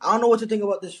anymore. I don't know what to think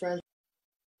about this franchise.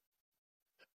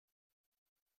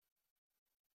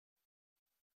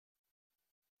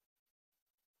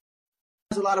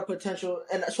 Has a lot of potential,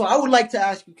 and so I would like to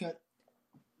ask you, Ken,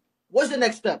 what's the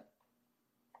next step?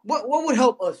 What would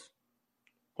help us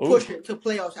push it to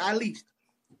playoffs at least?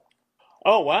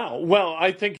 Oh, wow. Well,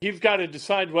 I think you've got to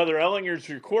decide whether Ellinger's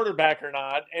your quarterback or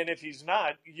not. And if he's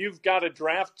not, you've got to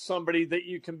draft somebody that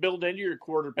you can build into your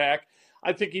quarterback.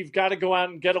 I think you've got to go out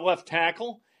and get a left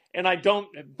tackle. And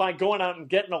by going out and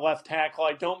getting a left tackle,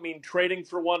 I don't mean trading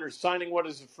for one or signing one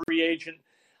as a free agent.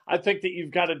 I think that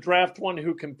you've got to draft one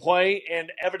who can play.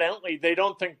 And evidently, they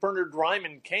don't think Bernard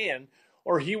Ryman can,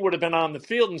 or he would have been on the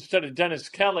field instead of Dennis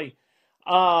Kelly.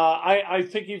 I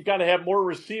think you've got to have more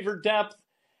receiver depth.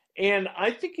 And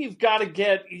I think you've got to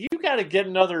get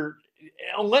another,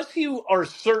 unless you are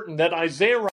certain that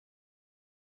Isaiah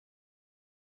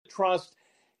trust,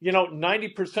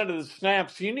 90% of the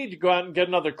snaps, you need to go out and get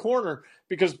another corner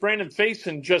because Brandon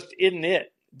Faison just isn't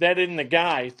it. That isn't the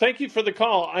guy. Thank you for the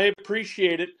call. I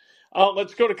appreciate it.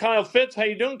 Let's go to Kyle Fitz. How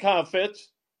you doing, Kyle Fitz?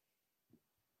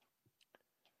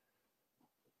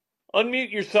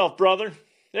 Unmute yourself, brother.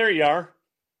 There you are.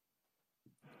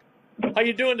 How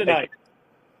you doing tonight?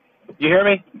 You hear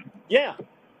me? Yeah.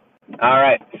 All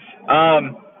right.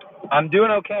 I'm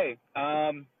doing okay.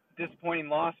 Disappointing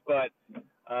loss, but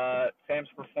Sam's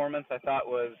performance I thought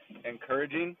was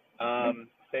encouraging.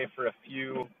 save for a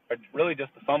few, or really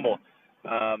just a fumble.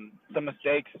 Some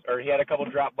mistakes, or he had a couple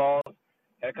drop balls,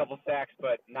 had a couple sacks,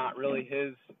 but not really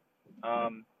his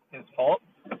fault.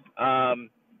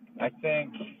 I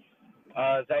think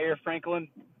Zaire Franklin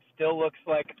still looks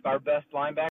like our best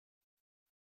linebacker.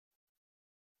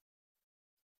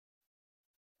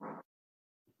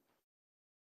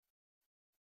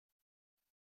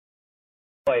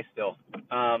 Play still.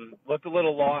 Looked a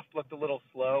little lost, looked a little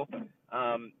slow.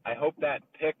 I hope that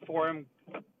pick for him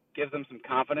gives him some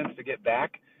confidence to get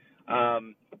back.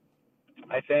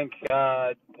 I think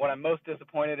what I'm most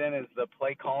disappointed in is the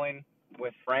play calling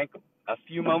with Frank. A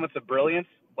few moments of brilliance,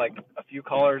 like a few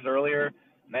callers earlier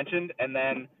mentioned, and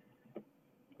then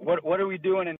what are we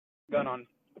doing in gun on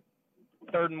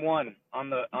 3rd and 1 on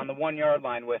the 1 yard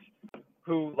line with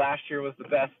who last year was the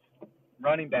best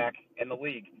running back in the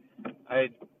league?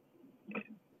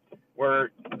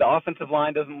 Where the offensive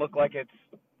line doesn't look like it's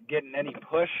getting any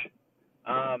push.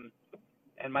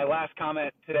 And my last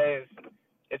comment today is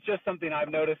it's just something I've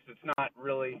noticed. It's not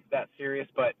really that serious,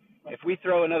 but if we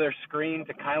throw another screen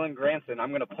to Kylan Granson, I'm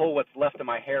going to pull what's left of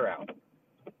my hair out.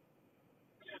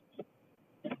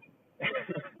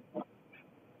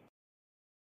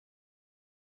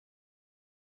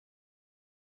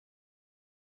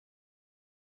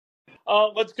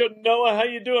 Let's go, Noah. How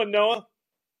you doing, Noah?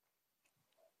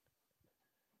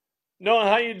 Noah,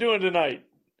 how you doing tonight?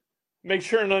 Make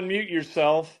sure and unmute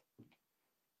yourself.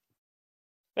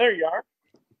 There you are.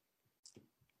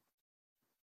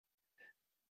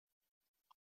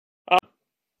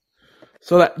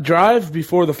 So that drive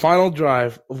before the final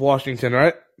drive of Washington,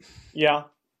 right? Yeah.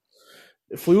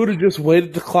 If we would have just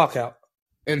waited the clock out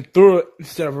and threw it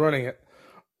instead of running it,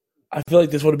 I feel like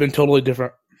this would have been totally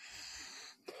different.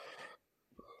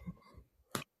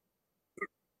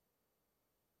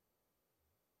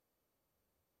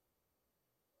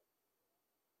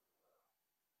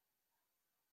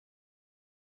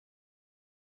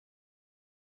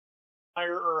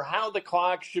 Or how the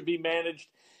clock should be managed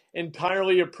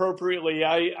entirely appropriately.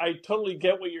 I totally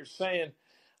get what you're saying.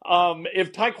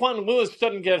 If Tyquan Lewis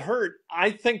doesn't get hurt,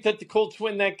 I think that the Colts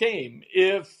win that game.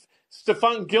 If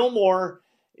Stephon Gilmore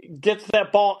gets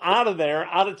that ball out of there,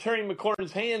 out of Terry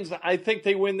McLaurin's hands, I think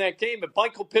they win that game. If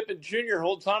Michael Pittman Jr.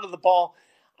 holds onto the ball,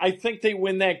 I think they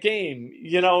win that game.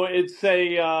 You know, it's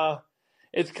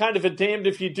kind of a damned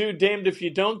if you do, damned if you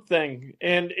don't thing.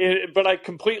 But I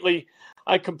completely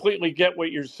get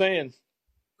what you're saying.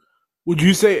 Would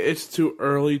you say it's too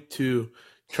early to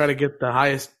try to get the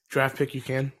highest draft pick you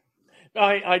can?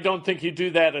 I don't think you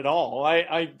do that at all.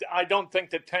 I don't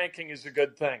think that tanking is a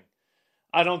good thing.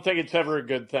 I don't think it's ever a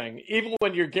good thing. Even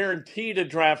when you're guaranteed a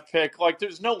draft pick, like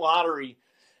there's no lottery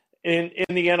in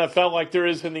the NFL like there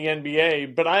is in the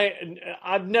NBA. But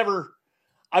I've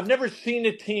never seen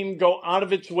a team go out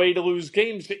of its way to lose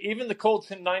games. Even the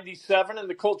Colts in '97 and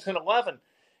the Colts in '11.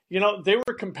 You know, they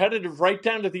were competitive right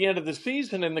down to the end of the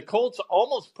season, and the Colts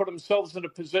almost put themselves in a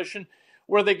position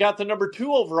where they got the number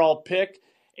 2 overall pick,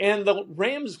 and the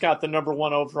Rams got the number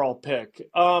 1 overall pick.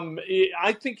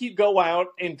 I think you go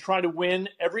out and try to win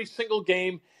every single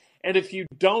game, and if you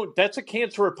don't, that's a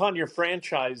cancer upon your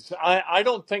franchise. I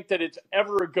don't think that it's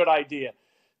ever a good idea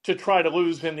to try to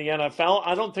lose in the NFL.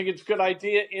 I don't think it's a good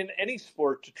idea in any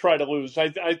sport to try to lose. I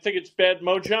think it's bad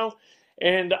mojo.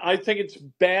 And I think it's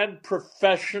bad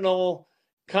professional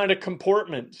kind of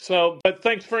comportment. So, but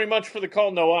thanks very much for the call,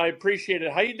 Noah. I appreciate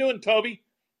it. How you doing, Toby?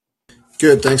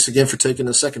 Good. Thanks again for taking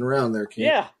the second round there, Ken.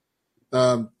 Yeah.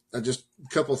 Just a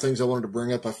couple of things I wanted to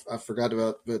bring up. I forgot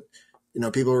about, but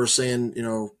people were saying,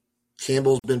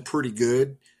 Campbell's been pretty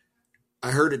good. I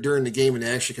heard it during the game and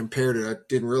they actually compared it. I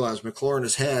didn't realize McLaurin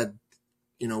has had,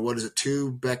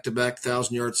 2 back-to-back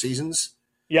 1,000-yard seasons.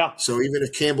 Yeah. So even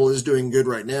if Campbell is doing good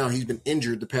right now, he's been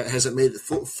injured. Hasn't made it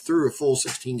through a full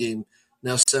 16-game,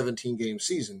 now 17-game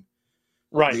season.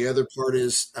 Right. The other part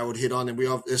is I would hit on, and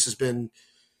this has been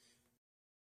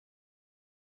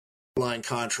line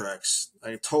contracts.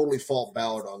 I totally fault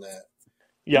Ballard on that.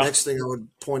 Yeah. The next thing I would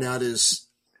point out is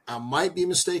I might be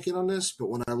mistaken on this, but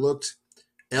when I looked,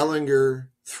 Ellinger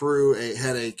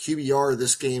had a QBR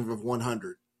this game of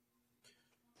 100.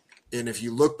 And if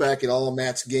you look back at all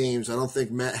Matt's games, I don't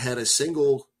think Matt had a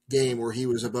single game where he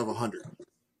was above 100.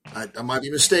 I might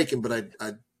be mistaken, but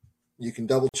you can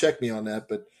double check me on that.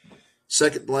 But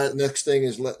next thing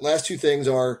is last 2 things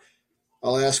are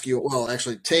I'll ask you. Well,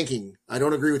 actually, tanking. I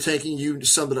don't agree with tanking. You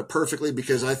summed it up perfectly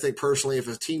because I think personally, if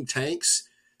a team tanks,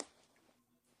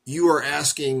 you are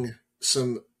asking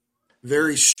some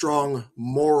very strong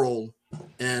moral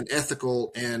and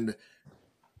ethical and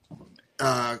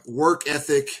work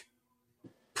ethic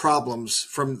problems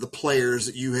from the players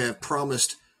that you have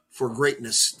promised for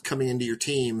greatness coming into your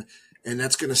team, and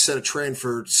that's going to set a trend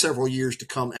for several years to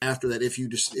come after that if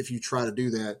you try to do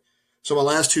that. So my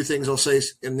last two things I'll say,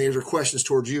 and these are questions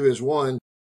towards you, is one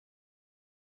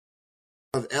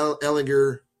of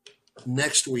Ellinger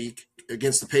next week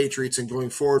against the Patriots and going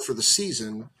forward for the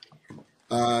season.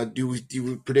 Do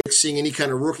you predict seeing any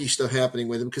kind of rookie stuff happening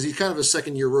with him? Because he's kind of a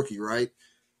second-year rookie, right?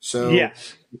 So,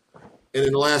 yes. And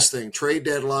then the last thing, trade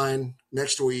deadline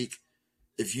next week.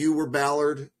 If you were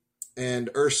Ballard and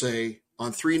Irsay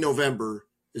on 3 November,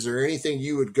 is there anything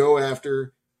you would go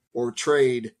after or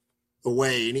trade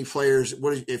away? Any players?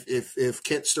 What if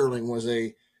Kent Sterling was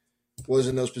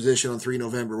in those positions on 3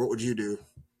 November? What would you do?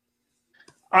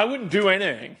 I wouldn't do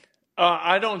anything.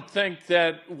 I don't think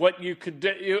that what you could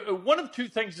do. One of two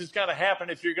things has got to happen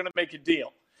if you're going to make a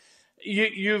deal.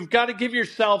 You've got to give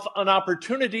yourself an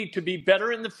opportunity to be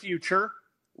better in the future,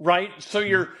 right? So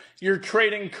you're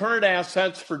trading current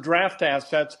assets for draft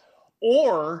assets,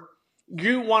 or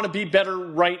you want to be better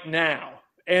right now.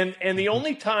 And the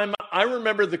only time I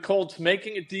remember the Colts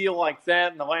making a deal like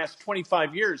that in the last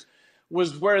 25 years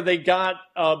was where they got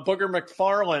Booger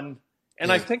McFarland.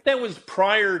 And I think that was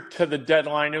prior to the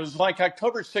deadline. It was like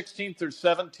October 16th or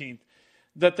 17th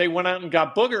that they went out and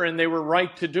got Booger, and they were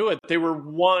right to do it. They were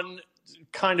one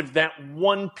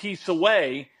piece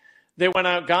away. They went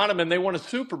out, got him, and they won a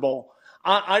Super Bowl.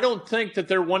 I don't think that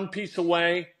they're one piece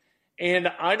away, and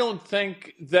I don't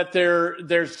think that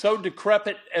they're so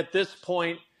decrepit at this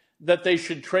point that they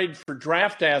should trade for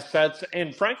draft assets.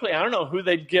 And frankly, I don't know who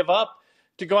they'd give up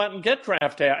to go out and get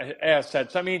draft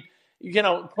assets. I mean,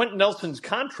 Quentin Nelson's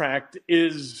contract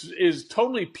is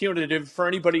totally punitive for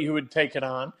anybody who would take it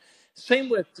on. Same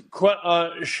with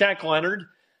Shaq Leonard.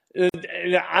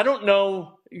 I don't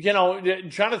know,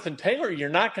 Jonathan Taylor, you're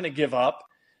not going to give up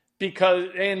because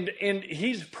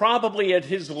he's probably at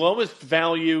his lowest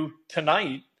value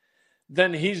tonight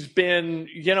than he's been,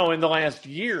 in the last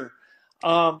year.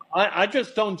 I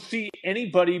just don't see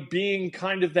anybody being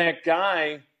kind of that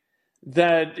guy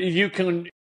that you can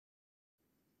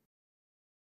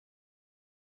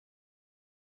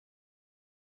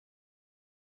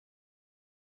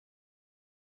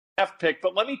pick.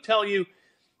 But let me tell you,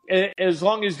 as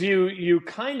long as you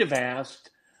kind of asked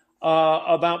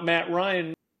about Matt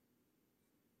Ryan,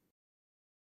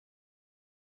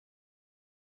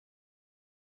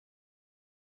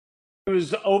 he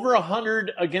was over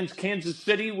 100 against Kansas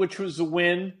City, which was a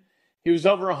win. He was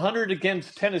over 100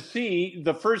 against Tennessee,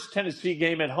 the first Tennessee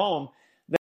game at home.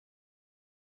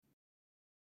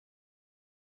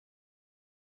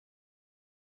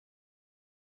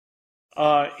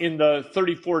 In the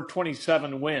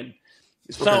 34-27 win.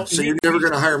 So you're never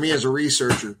going to hire me as a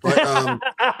researcher. But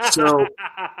so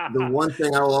the one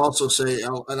thing I will also say,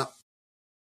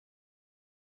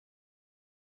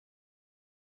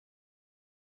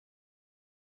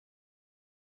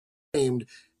 and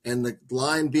the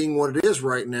line being what it is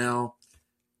right now,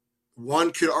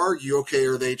 one could argue, okay,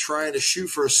 are they trying to shoot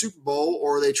for a Super Bowl,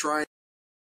 or are they trying?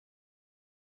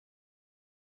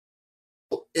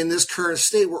 In this current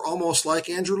state, we're almost like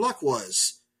Andrew Luck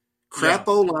was. Crap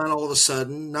O-line all of a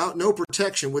sudden, no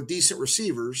protection with decent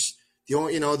receivers. The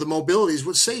only, the mobility is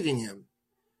what's saving him.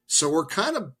 So we're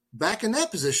kind of back in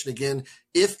that position again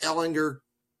if Ellinger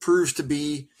proves to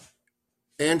be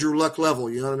Andrew Luck level,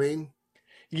 you know what I mean?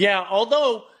 Yeah,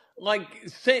 although,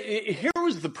 here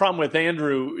was the problem with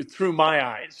Andrew through my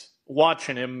eyes,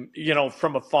 watching him,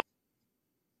 from afar.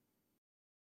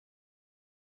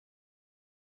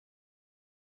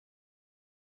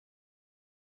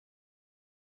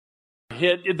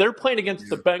 They're playing against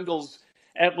the Bengals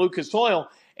at Lucas Oil,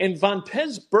 and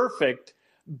Vontaze Burfict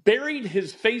buried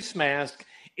his face mask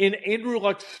in Andrew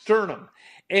Luck's sternum.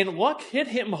 And Luck hit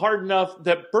him hard enough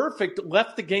that Burfict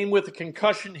left the game with a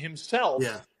concussion himself.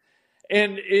 Yeah.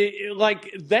 And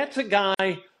that's a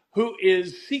guy who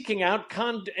is seeking out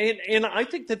and I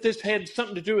think that this had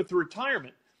something to do with the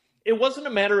retirement. It wasn't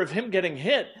a matter of him getting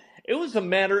hit. It was a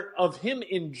matter of him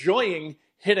enjoying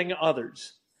hitting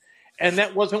others. And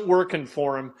that wasn't working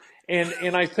for him.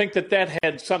 And I think that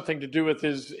had something to do with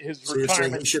his so retirement. You're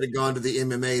saying he should have gone to the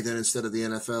MMA then instead of the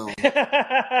NFL.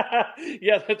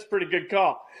 Yeah, that's a pretty good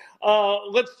call.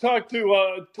 Let's talk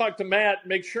to Matt.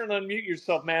 Make sure and unmute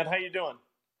yourself, Matt. How you doing?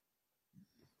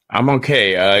 I'm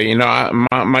okay.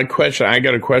 My question, I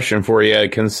got a question for you.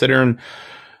 Considering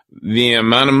the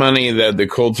amount of money that the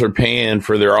Colts are paying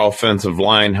for their offensive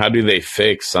line, how do they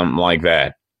fix something like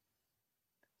that?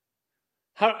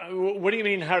 What do you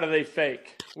mean, how do they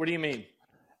fake? What do you mean?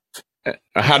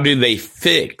 How do they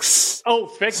fix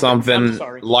fix it. I'm something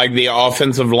sorry. like the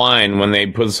offensive line when they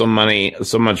put so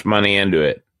much money into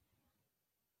it?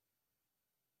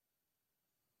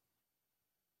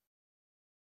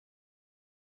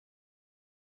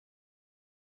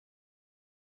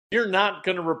 You're not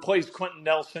going to replace Quentin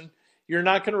Nelson. You're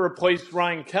not going to replace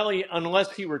Ryan Kelly unless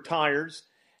he retires,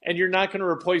 and you're not going to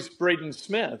replace Braden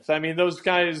Smith. I mean, those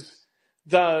guys,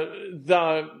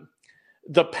 the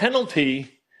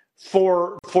penalty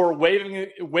for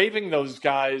waiving those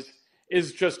guys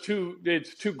is just too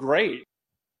great.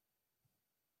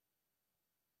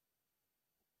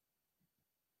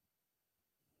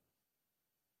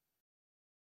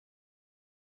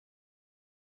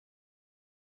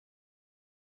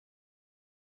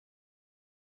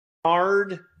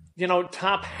 Guard,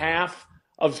 top half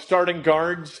of starting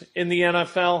guards in the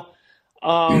NFL.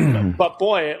 But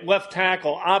boy, at left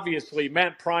tackle, obviously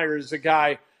Matt Pryor is a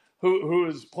guy who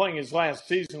is playing his last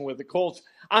season with the Colts.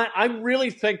 I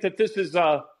really think that this is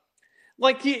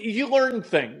like you learn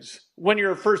things when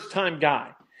you're a first time guy.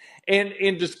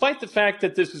 And despite the fact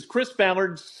that this is Chris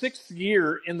Ballard's 6th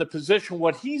year in the position,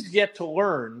 what he's yet to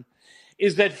learn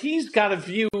is that he's got to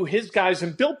view his guys,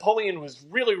 and Bill Polian was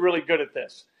really, really good at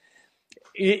this.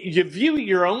 You view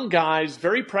your own guys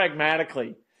very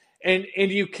pragmatically, and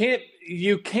you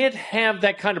can't have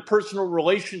that kind of personal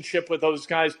relationship with those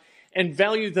guys and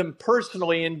value them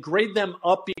personally and grade them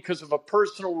up because of a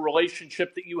personal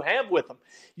relationship that you have with them.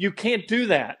 You can't do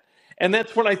that. And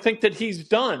that's what I think that he's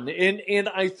done. And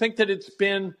I think that it's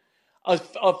been a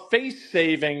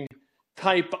face-saving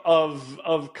type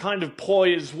of kind of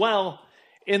ploy as well,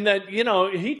 in that,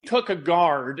 he took a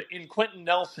guard in Quentin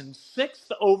Nelson,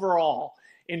 6th overall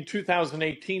in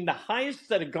 2018, the highest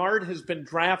that a guard has been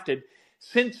drafted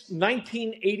since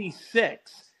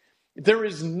 1986. There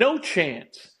is no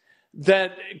chance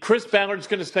that Chris Ballard's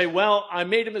going to say, well, I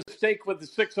made a mistake with the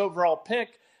 6th overall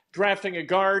pick, drafting a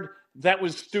guard. That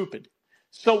was stupid.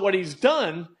 So what he's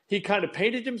done, he kind of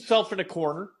painted himself in a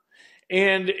corner,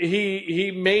 and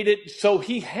he made it so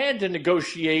he had to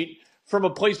negotiate from a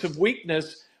place of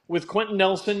weakness with Quentin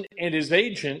Nelson and his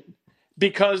agent,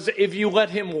 because if you let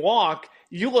him walk,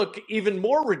 you look even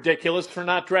more ridiculous for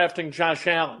not drafting Josh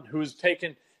Allen, who was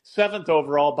taken 7th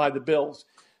overall by the Bills.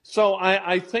 So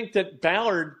I think that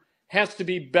Ballard has to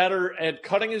be better at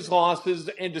cutting his losses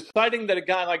and deciding that a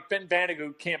guy like Ben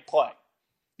Banigou can't play.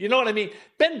 You know what I mean?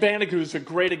 Ben Banigou is a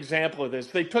great example of this.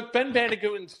 They took Ben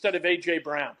Banigou instead of A.J.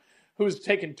 Brown, who was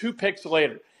taken 2 picks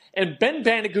later. And Ben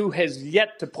Banigou has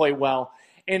yet to play well,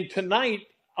 and tonight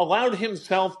allowed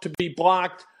himself to be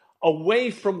blocked away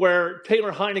from where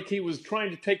Taylor Heineke was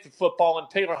trying to take the football, and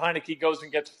Taylor Heineke goes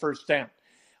and gets a first down.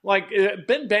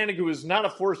 Ben Banigou is not a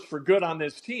force for good on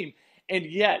this team, and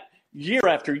yet year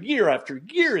after year after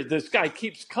year, this guy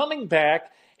keeps coming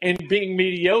back and being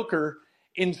mediocre,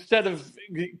 instead of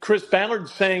Chris Ballard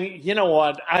saying, you know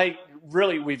what,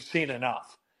 we've seen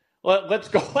enough. Let's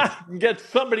go out and get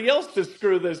somebody else to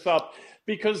screw this up,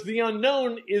 because the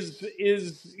unknown is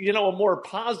a more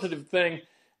positive thing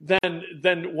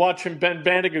than watching Ben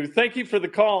Banigou. Thank you for the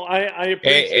call. I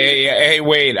appreciate it. Hey,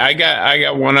 wait! I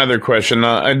got one other question.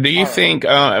 Do you think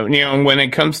when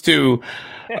it comes to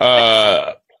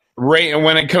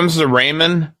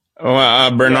Raymond,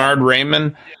 Bernard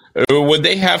Raymond, would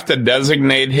they have to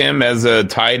designate him as a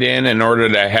tight end in order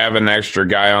to have an extra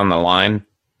guy on the line?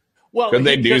 Well, could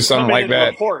they do something like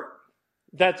that? Report.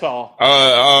 That's all.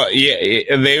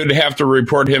 Yeah, they would have to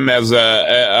report him as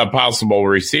a possible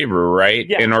receiver, right?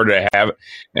 Yeah. In order to have,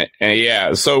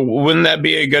 yeah. So wouldn't that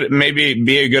be a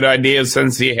good idea,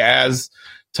 since he has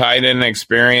tight end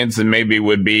experience, and maybe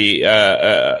would be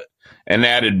an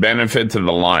added benefit to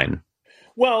the line?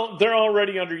 Well, they're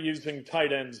already underusing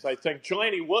tight ends. I think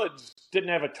Jelani Woods didn't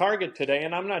have a target today,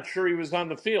 and I'm not sure he was on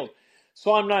the field.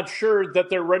 So I'm not sure that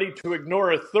they're ready to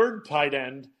ignore a third tight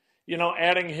end,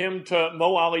 adding him to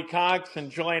Mo Ali Cox and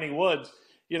Jelani Woods.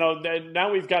 Now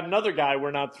we've got another guy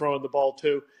we're not throwing the ball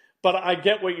to. But I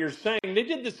get what you're saying. They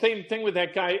did the same thing with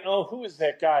that guy. Oh, who is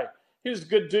that guy? He was a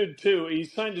good dude, too. He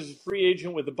signed as a free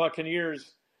agent with the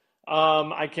Buccaneers.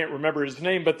 I can't remember his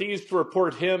name, but they used to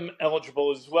report him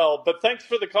eligible as well. But thanks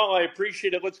for the call. I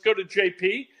appreciate it. Let's go to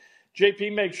JP.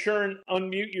 JP, make sure and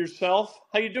unmute yourself.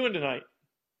 How you doing tonight?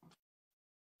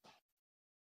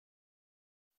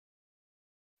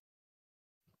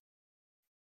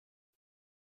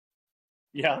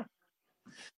 Yeah.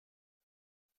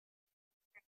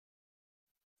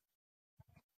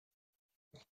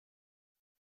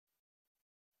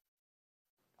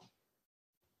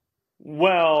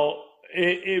 Well,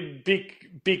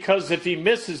 because if he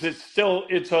misses, it's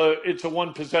a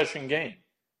one possession game.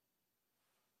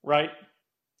 right?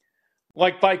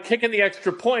 Like by kicking the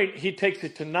extra point, he takes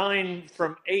it to 9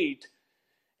 from 8.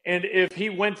 And if he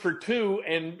went for 2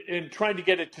 and tried to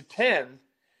get it to 10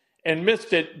 and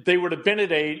missed it, they would have been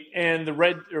at 8, and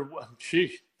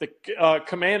the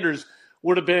Commanders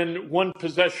would have been one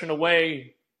possession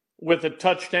away with a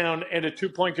touchdown and a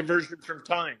 2-point conversion from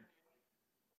time.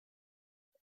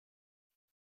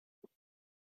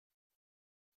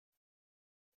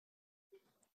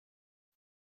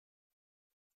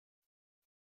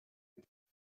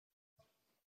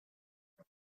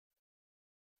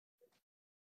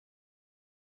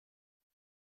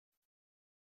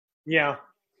 Yeah,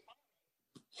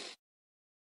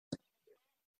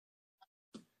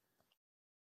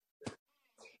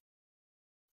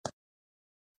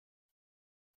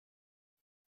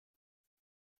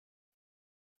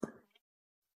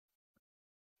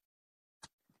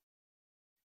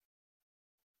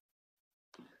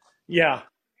 yeah,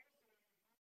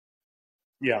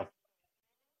 yeah,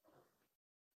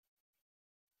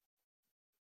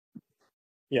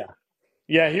 yeah.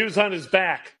 Yeah, he was on his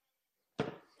back.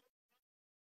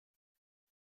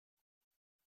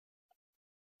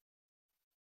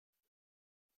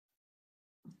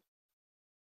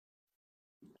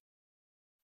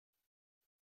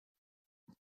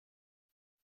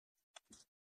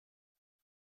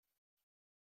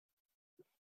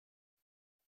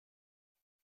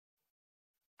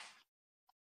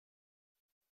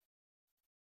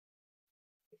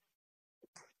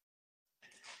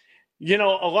 You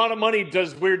know, a lot of money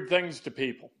does weird things to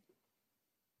people.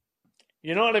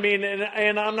 You know what I mean?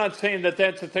 And I'm not saying that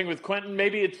that's the thing with Quentin.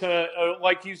 Maybe it's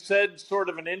like you said, sort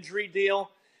of an injury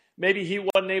deal. Maybe he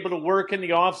wasn't able to work in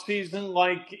the off season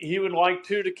like he would like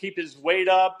to keep his weight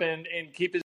up and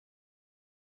keep his.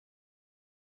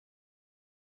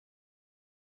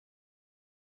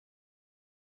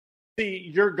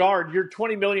 See your guard, your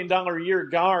 $20 million a year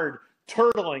guard,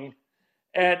 turtling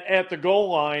at the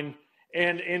goal line,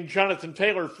 and Jonathan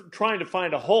Taylor trying to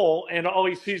find a hole, and all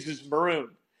he sees is maroon.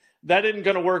 That isn't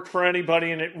going to work for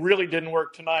anybody, and it really didn't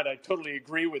work tonight. I totally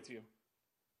agree with you.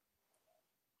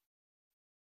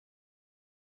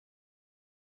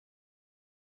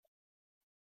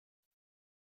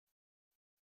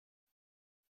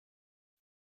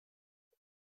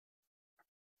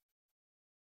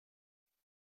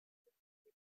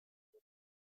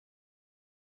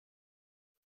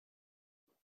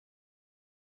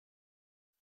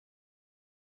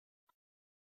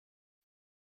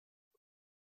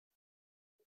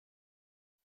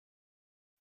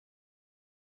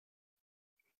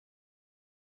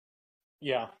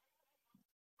 Yeah.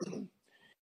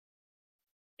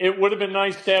 It would have been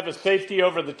nice to have a safety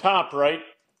over the top, right?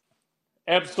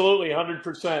 Absolutely,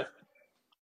 100%.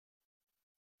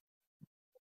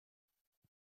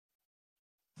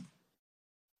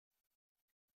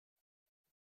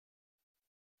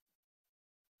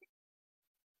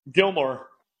 Gilmore.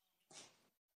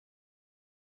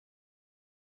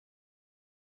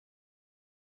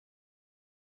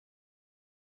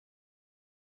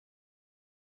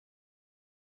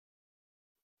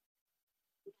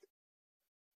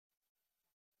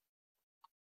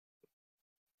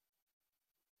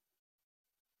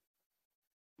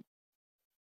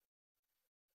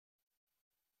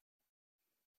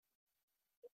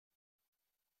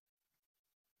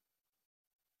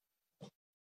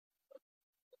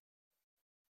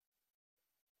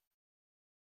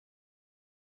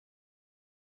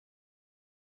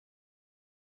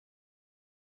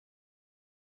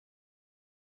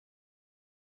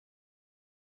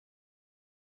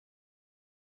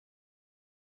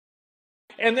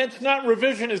 And that's not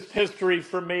revisionist history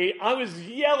for me. I was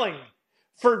yelling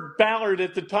for Ballard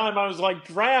at the time. I was like,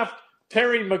 draft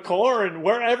Terry McLaurin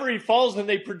wherever he falls, and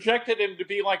they projected him to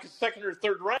be like a second or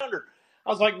third rounder.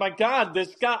 I was like, my God,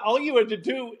 this guy, all you had to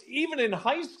do, even in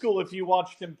high school, if you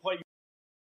watched him play,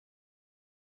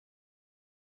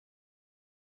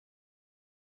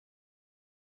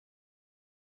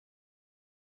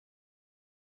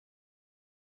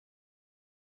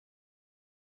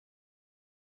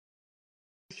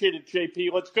 appreciate it,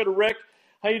 JP. Let's go to Rick.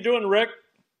 How you doing, Rick?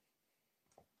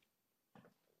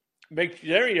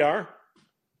 There you are.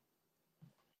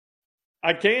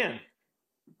 I can.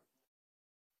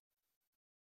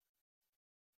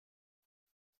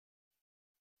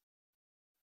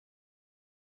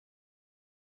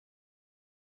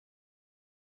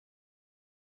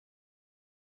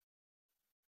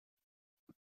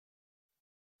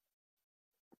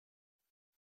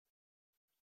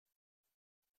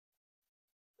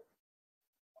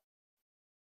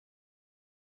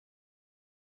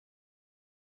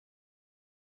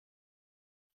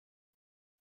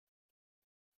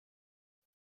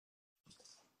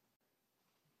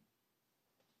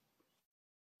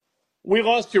 We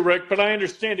lost you, Rick, but I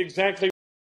understand exactly